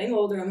I'm getting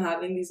older, I'm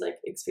having these like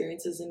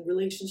experiences in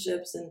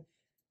relationships and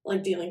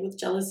like dealing with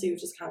jealousy,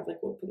 which is kind of like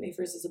what Put Me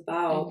First is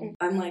about.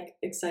 I'm like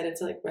excited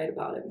to like write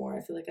about it more.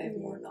 I feel like I have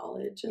more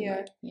knowledge.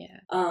 And,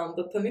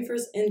 but Put Me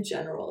First in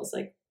general is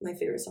like my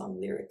favorite song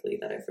lyrically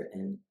that I've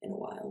written in a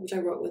while, which I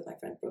wrote with my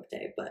friend Brooke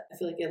Day. But I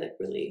feel like it like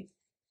really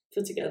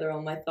put together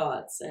all my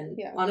thoughts, and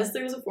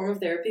honestly it was a form of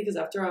therapy, because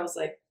after I was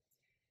like,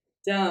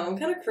 damn, I'm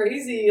kind of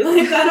crazy.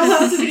 Like, I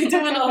don't have to be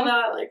doing all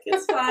that. Like,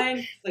 it's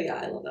fine. But yeah,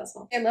 I love that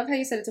song. I love how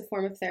you said it's a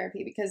form of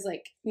therapy, because,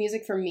 like,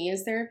 music for me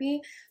is therapy.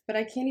 But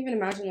I can't even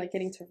imagine, like,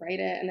 getting to write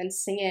it and then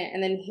sing it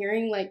and then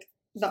hearing, like,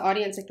 the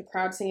audience, like, the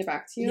crowd sing it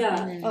back to you.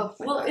 Yeah. Oh,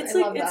 my God. It's,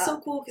 like, it's so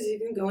cool, because you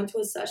can go into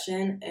a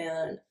session,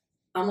 and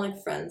I'm,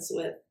 like, friends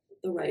with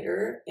the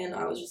writer, and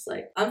I was just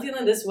like, I'm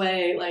feeling this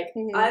way. Like,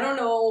 I don't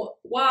know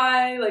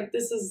why. Like,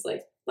 this is,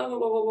 like, blah, blah,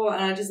 blah, blah, blah.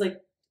 And I just, like,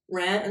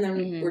 rant, and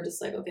then we're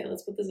just like, okay,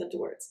 let's put this into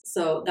words.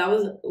 So that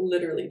was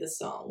literally the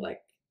song. Like,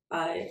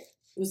 I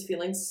was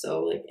feeling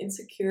so like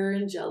insecure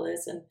and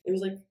jealous, and it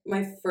was like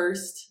my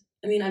first,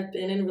 I mean, I've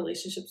been in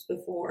relationships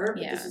before,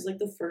 but this was like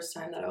the first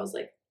time that I was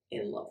like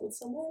in love with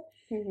someone.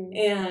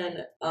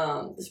 And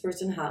this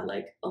person had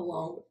like a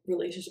long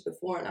relationship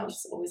before, and I was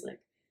just always like,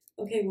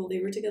 okay, well,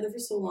 they were together for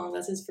so long,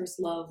 that's his first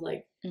love,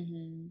 like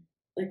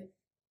like,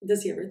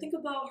 does he ever think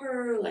about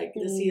her? Like,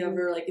 does he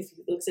ever, like, if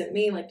he looks at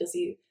me, like, does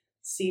he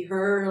see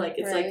her? Like,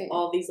 it's like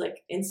all these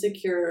like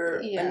insecure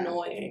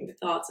annoying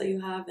thoughts that you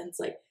have, and it's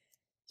like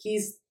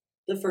he's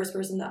the first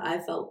person that I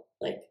felt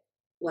like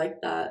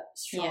that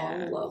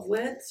strong love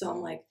with. So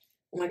I'm like,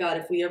 oh my God,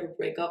 if we ever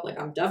break up, like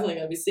I'm definitely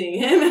gonna be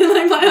seeing him and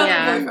like my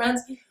other boyfriends.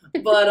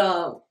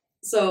 But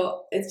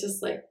so it's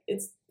just like,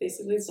 it's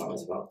basically the song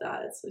is about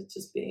that. It's like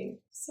just being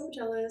so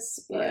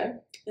jealous,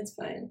 but it's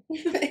fine.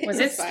 Was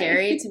it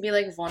scary to be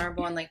like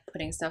vulnerable and like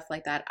putting stuff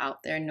like that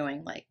out there,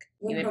 knowing like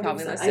you would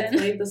probably listen? I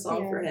played the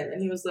song for him,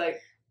 and he was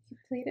like, you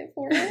played it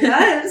for him?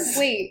 Yes.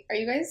 Wait, are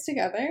you guys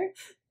together?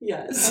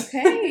 Yes.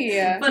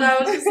 Okay. But I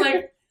was just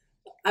like,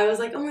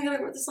 oh my God,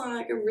 I wrote this song,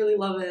 like I really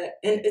love it.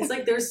 And it's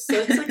like there's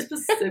such like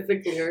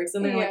specific lyrics,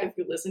 and then like if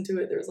you listen to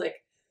it, there's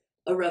like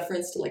a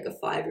reference to like a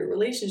 5-year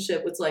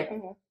relationship. It's like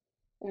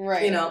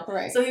right, you know,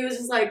 so he was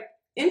just like,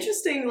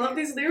 interesting, love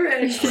these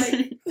lyrics.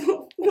 Like,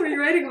 what are you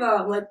writing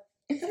about? I'm like,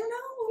 I don't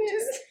know,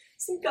 just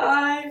some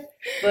guy.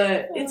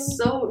 But it's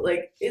so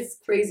like, it's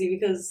crazy,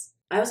 because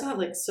I also have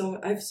like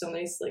I have so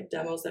many like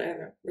demos that I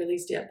haven't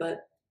released yet.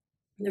 But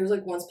there was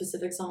like one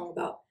specific song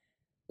about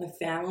my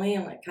family,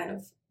 and like kind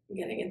of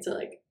getting into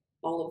like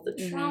all of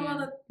the trauma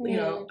that you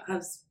know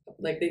has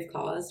like they've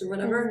caused or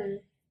whatever.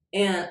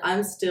 And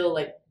I'm still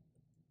like,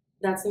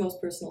 that's the most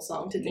personal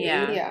song to date.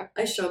 Yeah.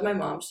 I showed my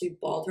mom, she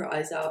bawled her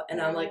eyes out,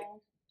 and I'm like,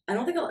 I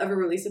don't think I'll ever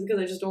release it,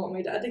 because I just don't want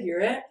my dad to hear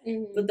it.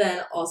 But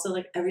then also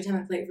like every time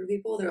I play it for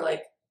people, they're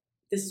like,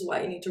 this is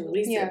why you need to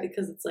release it,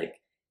 because it's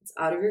like, it's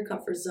out of your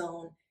comfort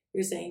zone.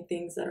 You're saying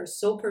things that are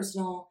so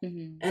personal,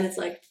 and it's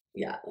like,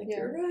 you're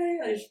right.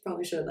 I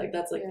probably should. Like,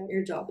 that's like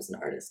your job as an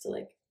artist to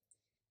like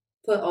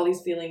put all these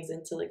feelings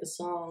into like a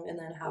song, and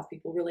then have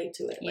people relate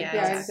to it. Like,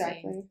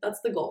 exactly. That's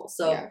the goal.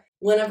 So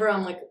whenever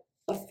I'm like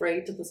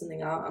afraid to put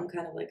something out, I'm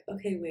kind of like,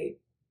 okay, wait,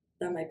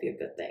 that might be a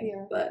good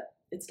thing. But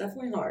it's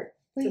definitely hard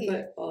to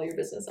put all your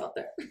business out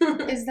there.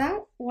 Is that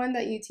one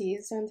that you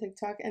teased on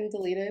TikTok and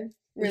deleted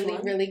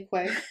really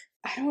quick?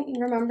 I don't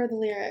remember the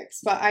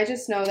lyrics, but I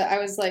just know that I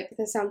was like,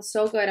 this sounds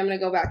so good, I'm gonna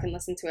go back and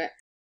listen to it.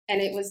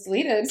 And it was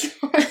deleted. So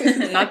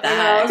not that.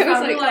 I was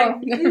probably like,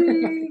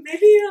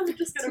 maybe I'm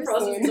just gonna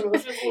process these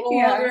emotions a little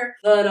longer.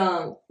 But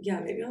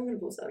maybe I'm gonna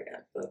post that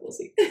again, but we'll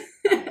see.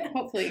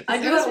 Hopefully. I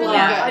do that a lot.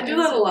 I do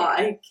that a lot.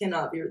 I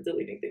cannot be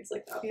deleting things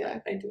like that. Yeah.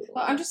 I do it a lot.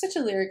 Well, I'm just such a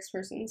lyrics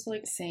person, so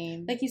like,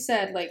 same. Like you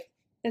said, like,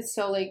 it's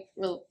so like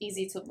real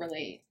easy to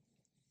relate.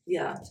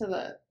 Yeah. To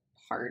the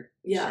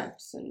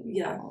hardships and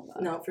all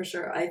that. No, for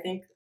sure. I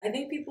think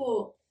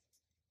people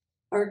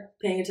are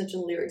paying attention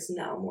to lyrics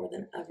now more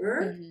than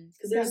ever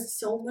because there's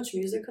so much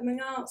music coming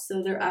out,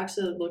 so they're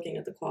actually looking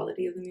at the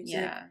quality of the music.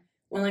 Yeah.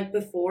 When like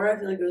before, I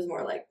feel like it was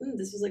more like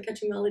this was a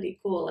catchy melody,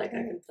 cool, like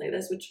I can play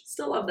this, which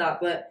still love that,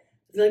 but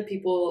I feel like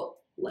people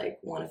like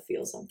want to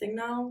feel something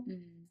now,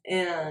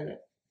 and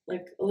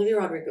like Olivia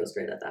Rodrigo is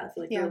great at that. I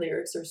feel like her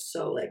lyrics are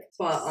so like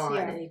spot on,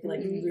 and you can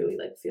like really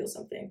like feel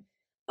something.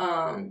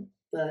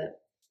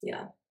 But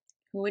yeah.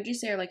 Who would you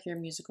say are like your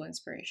musical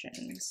inspirations?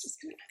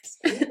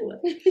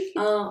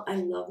 I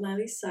love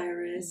Miley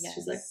Cyrus. Yes.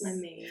 She's like my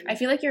main. I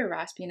feel like your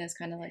raspiness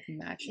kind of like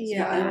matches.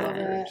 Yeah, I love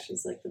her.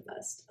 She's like the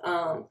best.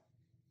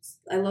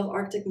 I love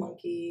Arctic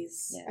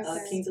Monkeys,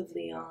 Kings of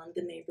Leon,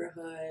 The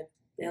Neighborhood,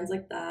 bands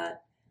like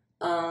that.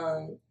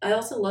 I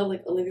also love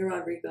like Olivia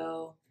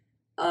Rodrigo.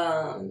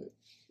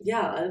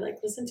 I like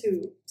listen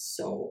to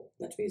so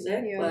much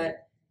music,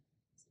 but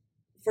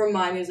for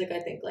my music, I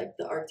think like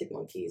the Arctic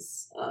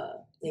Monkeys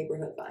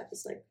Neighborhood vibe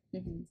is like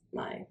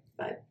my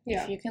vibe.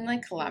 Yeah. If you can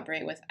like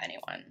collaborate with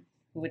anyone,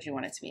 who would you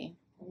want it to be?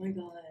 Oh my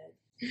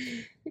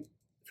god.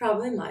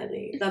 Probably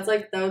Miley. That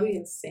would be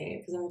insane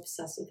because I'm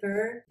obsessed with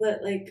her. But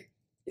like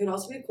it would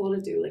also be cool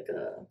to do like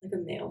a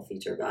male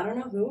feature, but I don't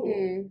know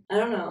who. I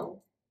don't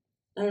know.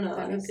 I'm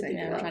trying to think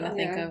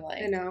of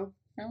like I know.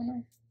 I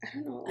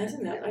don't know. I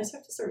just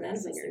have to start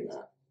manifesting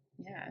that.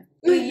 Yeah.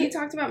 Well, you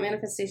talked about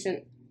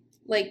manifestation,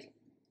 like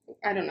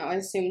I don't know. I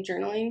assume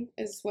journaling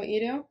is what you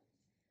do.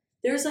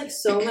 There's like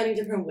so many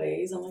different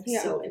ways. I'm like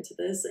so into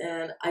this,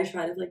 and I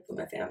try to like put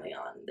my family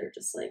on. They're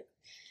just like,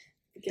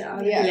 get out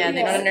of here. Yeah,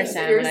 they don't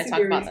understand when I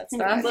talk about that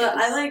stuff. But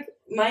I like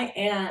my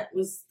aunt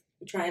was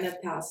trying to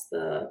pass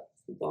the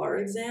bar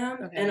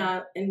exam,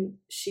 and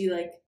she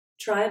like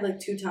tried like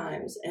 2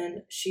 times,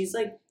 and she's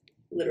like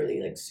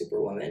literally like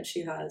superwoman.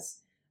 She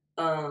has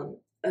a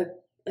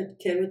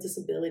kid with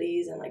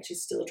disabilities, and like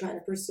she's still trying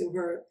to pursue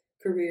her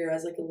career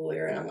as like a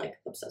lawyer, and I'm like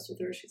obsessed with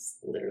her. She's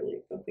literally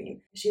a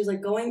queen. She was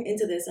like going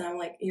into this, and I'm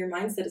like, your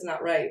mindset is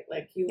not right.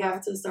 Like you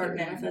have to start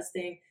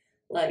manifesting,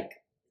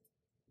 like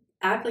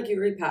act like you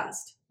already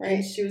passed. Right.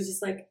 And she was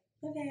just like,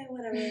 okay,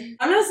 whatever.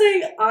 I'm not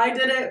saying I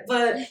did it,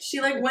 but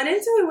she like went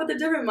into it with a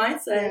different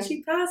mindset, and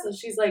she passed, and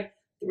she's like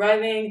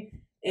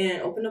thriving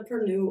and opened up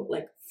her new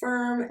like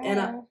firm. And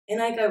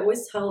like I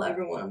always tell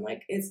everyone, I'm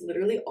like, it's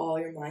literally all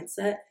your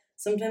mindset.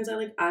 Sometimes I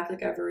like act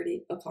like I've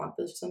already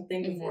accomplished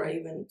something before I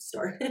even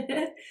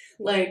started.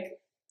 Like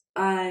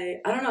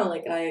I don't know,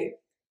 like I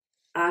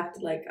act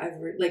like I'd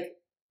like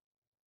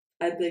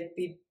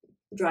be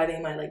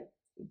driving my like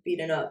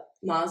beaten up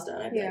Mazda,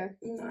 and I'd be like,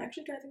 I'm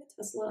actually driving a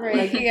Tesla. Right.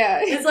 Like,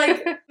 yeah. It's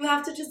like you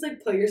have to just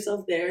like put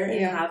yourself there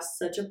and have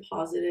such a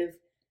positive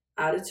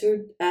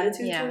attitude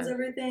towards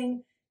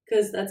everything.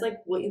 Because that's like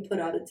what you put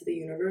out into the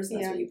universe. And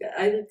that's what you get.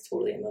 I like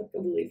totally am like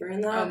a believer in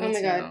that. Oh my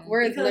god,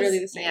 we're literally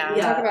the same. We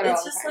talk about it all the time.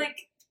 It's just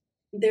like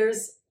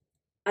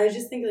I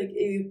just think like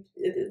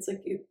it's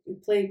like you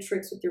play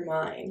tricks with your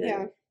mind.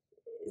 And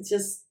it's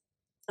just,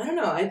 I don't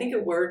know. I think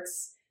it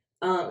works.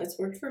 It's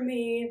worked for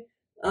me.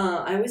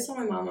 I always tell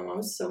my mom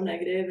is so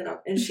negative,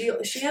 and she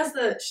has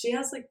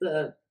like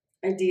the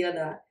idea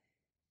that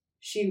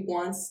she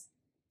wants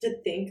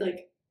to think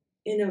like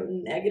in a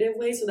negative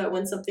way, so that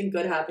when something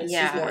good happens,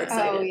 she's more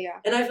excited. Oh,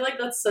 yeah. And I feel like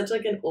that's such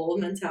like an old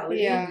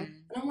mentality. Yeah. And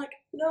I'm like,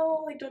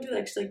 no, like don't do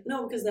that. She's like,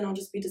 no, because then I'll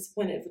just be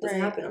disappointed if it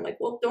doesn't happen. I'm like,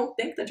 well, don't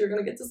think that you're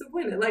gonna get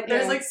disappointed. Like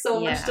there's like so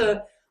much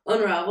to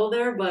unravel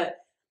there. But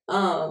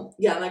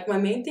like my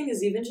main thing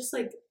is even just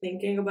like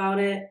thinking about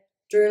it,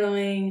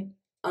 journaling.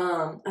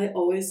 I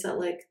always set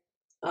like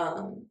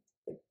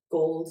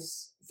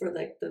goals for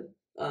like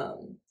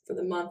for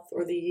the month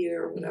or the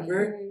year or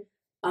whatever.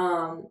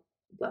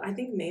 But I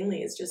think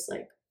mainly it's just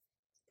like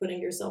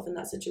putting yourself in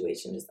that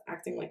situation, just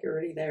acting like you're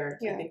already there.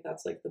 I think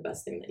that's like the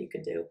best thing that you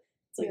can do.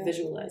 It's like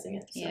visualizing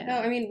it. So. Yeah. No,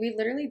 I mean, we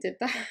literally did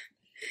that.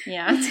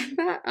 Yeah. We did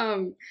that.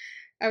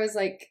 I was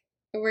like,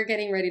 we're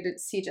getting ready to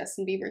see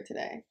Justin Bieber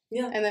today.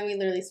 Yeah. And then we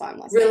literally saw him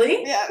last night.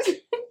 Really? Yeah.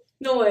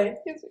 No way.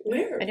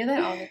 Where? I do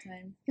that all the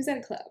time. He was at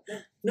a club.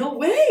 No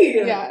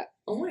way. Yeah.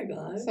 Oh my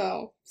god.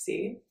 So.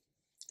 See?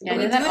 Yeah, I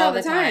do that all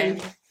the time.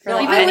 For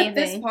like even with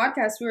this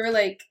podcast, we were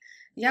like,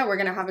 yeah, we're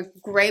gonna have a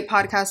great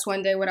podcast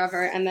one day,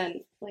 whatever, and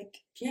then like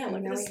now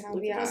we have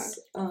a guest.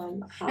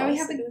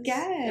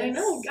 I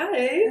know, guys.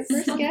 Our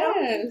first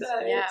guest.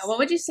 Yeah. What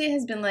would you say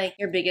has been like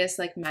your biggest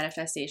like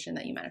manifestation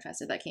that you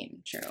manifested that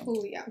came true?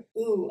 Oh yeah.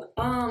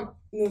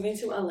 Moving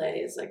to LA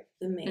is like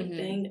the main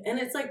thing, and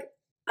it's like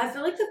I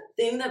feel like the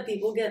thing that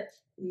people get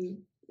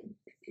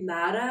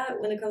mad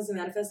at when it comes to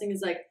manifesting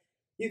is like,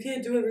 you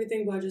can't do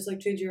everything by just like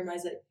changing your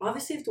mindset.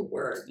 Obviously, you have to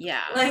work.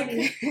 Yeah. Like,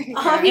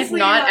 if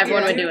not,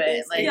 everyone would do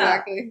it. Like,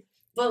 exactly.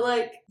 But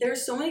like,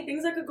 there's so many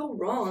things that could go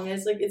wrong.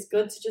 It's like it's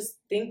good to just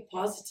think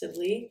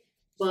positively.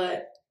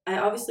 But I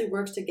obviously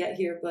worked to get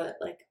here. But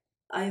like,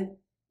 I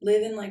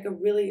live in like a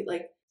really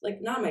like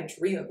not my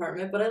dream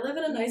apartment, but I live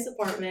in a nice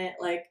apartment.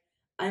 Like,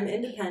 I'm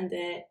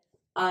independent.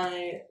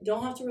 I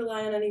don't have to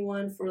rely on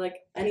anyone for like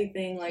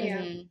anything. Like, Yeah.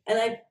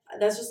 and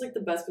that's just like the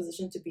best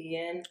position to be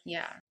in.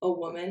 Yeah. A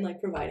woman like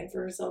providing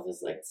for herself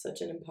is like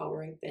such an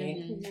empowering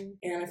thing.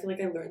 And I feel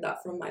like I learned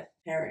that from my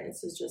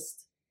parents. Is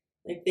just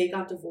like they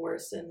got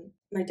divorced and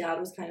my dad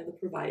was kind of the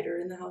provider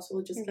in the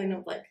household, just kind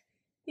of like,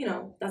 you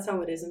know, that's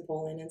how it is in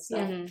Poland and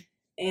stuff.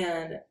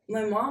 And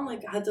my mom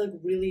like had to like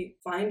really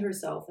find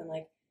herself, and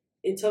like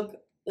it took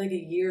like a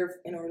year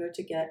in order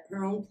to get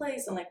her own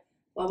place and like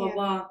blah blah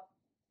blah.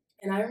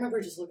 And I remember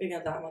just looking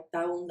at that, I'm like,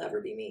 that will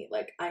never be me.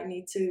 Like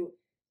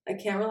I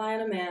can't rely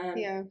on a man.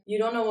 Yeah. You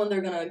don't know when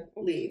they're gonna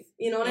leave.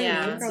 You know what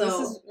I mean? Girl, So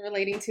this is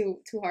relating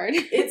too hard.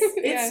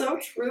 it's so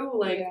true.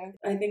 Like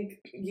I think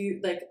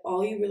you like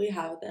all you really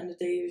have at the end of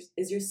the day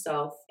is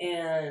yourself,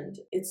 and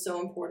it's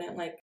so important.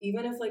 Like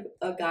even if like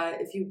a guy,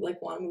 if you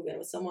like want to move in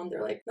with someone,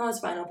 they're like, no, it's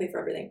fine, I'll pay for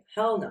everything.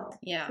 Hell no.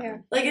 Yeah.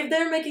 Like if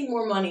they're making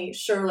more money,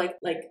 sure, like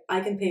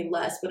I can pay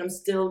less, but I'm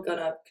still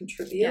gonna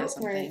contribute.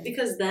 Right.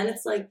 Because then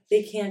it's like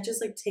they can't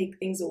just like take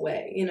things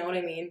away. You know what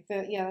I mean?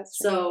 Yeah, that's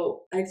true.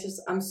 So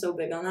I'm so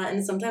big on that,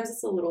 and sometimes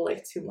it's a little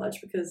like too much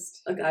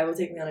because a guy will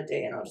take me on a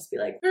date and I'll just be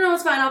like, no,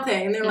 it's fine, I'll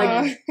pay, and they're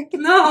like,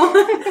 no.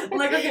 I'm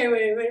like, okay,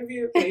 wait,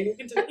 maybe okay, you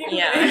can do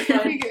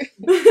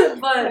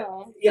it. But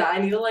yeah, I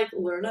need to like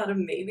learn how to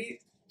maybe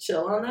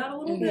chill on that a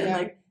little bit and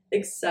like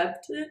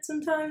accept it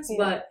sometimes.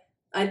 But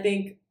I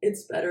think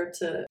it's better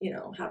to, you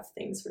know, have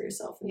things for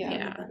yourself and be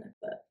independent.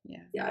 But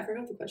yeah, I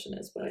forgot what the question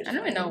is, but I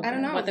don't even know. I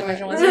don't know what the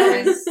question was.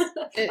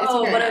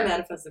 But I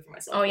manifested for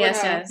myself. Oh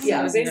yes.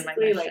 Yeah,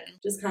 basically like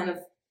just kind of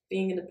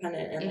being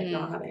independent and like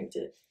not having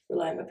to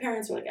rely on my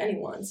parents or like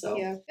anyone. So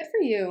yeah, good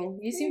for you.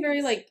 You seem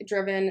very like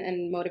driven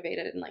and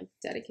motivated and like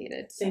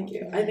dedicated. So. Thank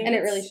you. I think and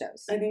it really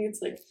shows. I think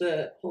it's like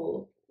the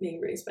whole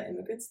being raised by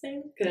immigrants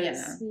thing,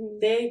 because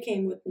they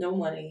came with no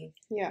money.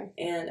 Yeah.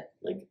 And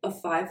like a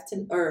 9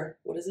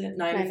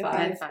 to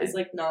 5 is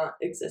like not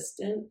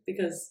existent,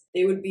 because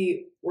they would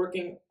be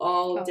working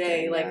all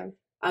day. Like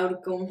I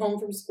would go home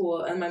from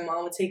school and my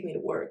mom would take me to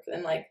work,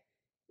 and like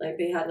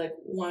they had like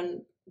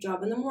one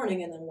job in the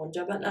morning and then one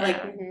job at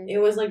night. Like it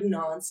was like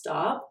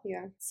nonstop.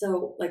 Yeah.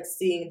 So like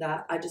seeing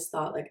that, I just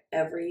thought like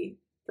every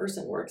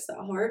person works that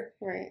hard.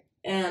 Right.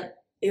 And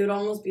it would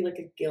almost be like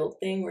a guilt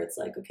thing where it's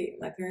like, okay,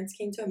 my parents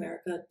came to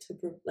America to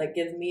like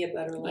give me a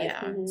better life.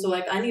 Yeah. So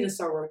like I need to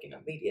start working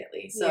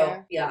immediately.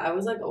 So yeah, I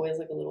was like always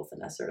like a little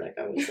finesser. Like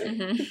I was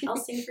like, I'll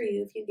sing for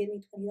you if you give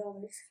me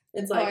 $20.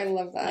 It's like, I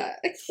love that.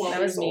 Like 12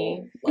 that was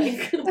me.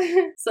 Like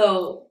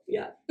so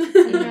yeah. Oh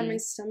my god, my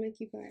stomach,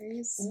 you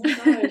guys. Oh my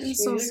gosh, I'm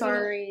so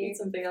sorry. Eat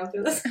something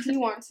after this. Do you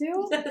want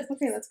to?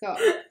 Okay, let's go.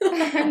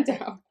 I'm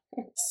down.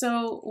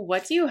 So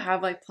what do you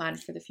have like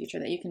planned for the future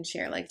that you can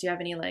share? Like, do you have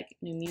any like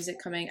new music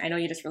coming? I know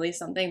you just released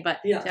something, but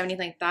do you have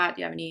anything like that?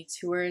 Do you have any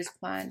tours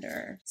planned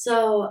or?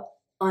 So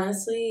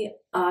honestly,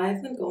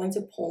 I've been going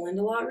to Poland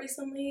a lot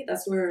recently.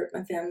 That's where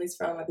my family's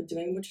from. I've been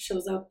doing a bunch of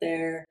shows out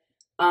there.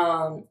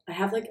 I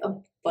have like a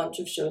bunch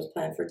of shows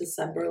planned for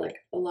December, like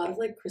a lot of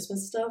like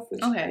Christmas stuff,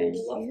 which I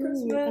love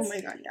Christmas. Oh my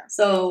god, yeah.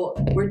 So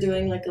we're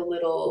doing like a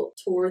little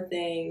tour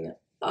thing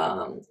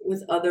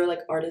with other like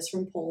artists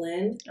from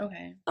Poland.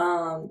 Okay.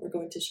 We're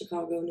going to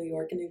Chicago, New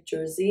York, and New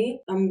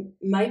Jersey.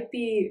 Might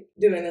be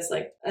doing this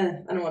like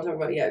I don't want to talk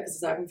about it yet because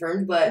it's not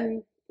confirmed, but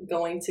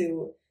going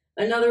to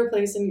another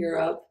place in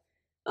Europe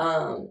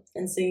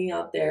and singing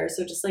out there.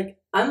 So just like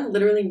I'm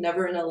literally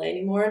never in LA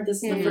anymore.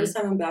 This is the first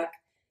time I'm back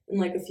in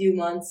like a few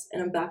months,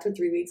 and I'm back for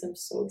 3 weeks. I'm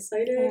so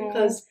excited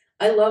because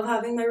I love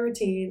having my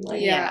routine.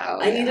 Like,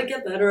 I need to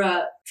get better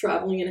at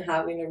traveling and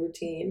having a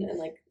routine and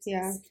like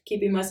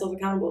keeping myself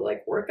accountable to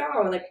like work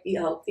out and like eat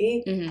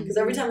healthy. Because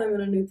every time I'm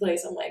in a new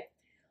place, I'm like,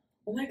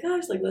 oh my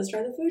gosh, like let's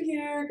try the food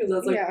here, because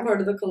that's like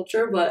part of the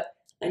culture. But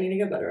I need to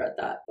get better at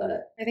that. But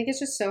I think it's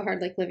just so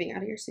hard, like living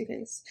out of your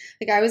suitcase.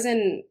 Like I was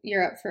in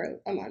Europe for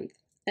a month,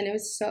 and it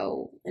was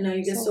so. I know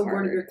you get so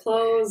bored of your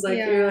clothes. Like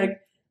you're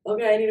like,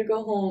 okay, I need to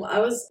go home.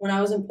 When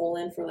I was in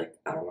Poland for like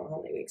I don't know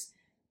how many weeks,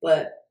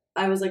 but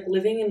I was like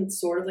living in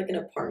sort of like an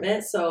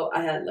apartment, so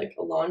I had like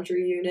a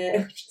laundry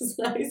unit, which is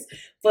nice.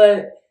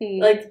 But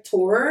like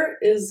tour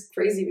is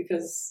crazy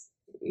because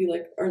you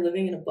like are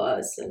living in a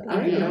bus, and I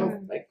don't even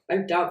know. Like I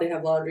doubt they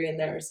have laundry in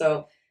there,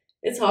 so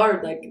it's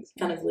hard. Like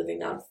kind of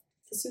living out of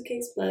the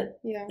suitcase, but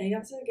I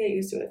have to get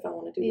used to it if I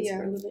want to do this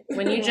for a living.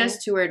 When you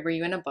just toured, were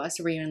you in a bus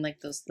or were you in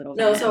like those little?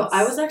 No, so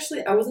I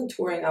wasn't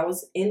touring. I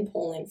was in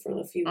Poland for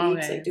a few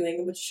weeks, like doing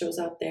a bunch of shows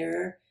out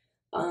there,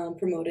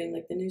 promoting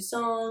like the new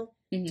song.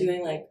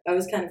 Doing like I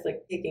was kind of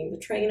like taking the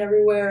train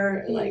everywhere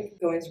and like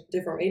going to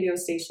different radio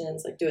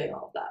stations, like doing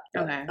all of that.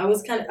 But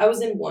I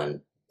was in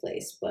one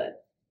place,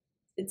 but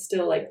it's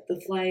still like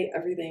the flight,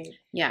 everything.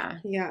 Yeah,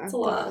 it's a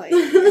lot.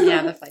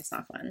 Yeah, the flight's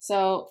not fun.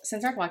 So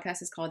since our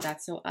podcast is called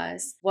That's So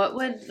Us, what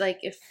would like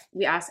if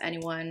we asked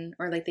anyone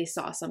or like they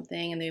saw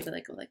something and they'd be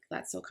like, oh, like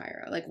that's so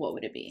KAEYRA, like what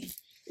would it be?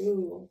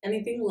 Ooh,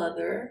 anything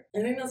leather.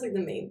 I think that's like the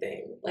main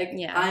thing. Like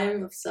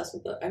I'm obsessed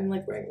with I'm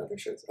like wearing leather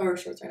shorts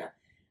right now.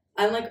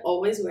 I'm like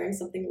always wearing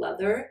something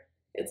leather.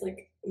 It's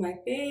like my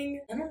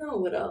thing. I don't know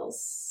what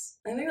else.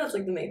 I think that's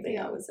like the main thing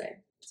I would say.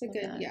 It's a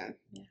good, I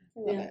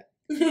love it.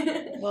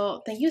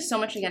 Well, thank you so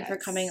much again for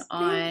coming Yes.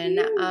 on. Thank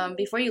you.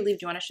 Before you leave,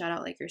 do you want to shout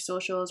out like your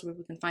socials where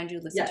we can find you,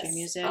 listen to your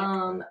music?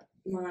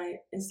 My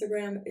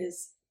Instagram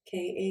is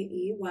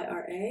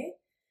KAEYRA,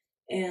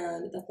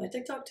 and that's my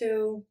TikTok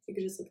too. You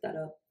could just look that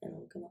up and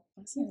it'll come up.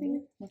 Awesome.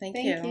 Well, thank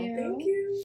Thank you. you. Thank you.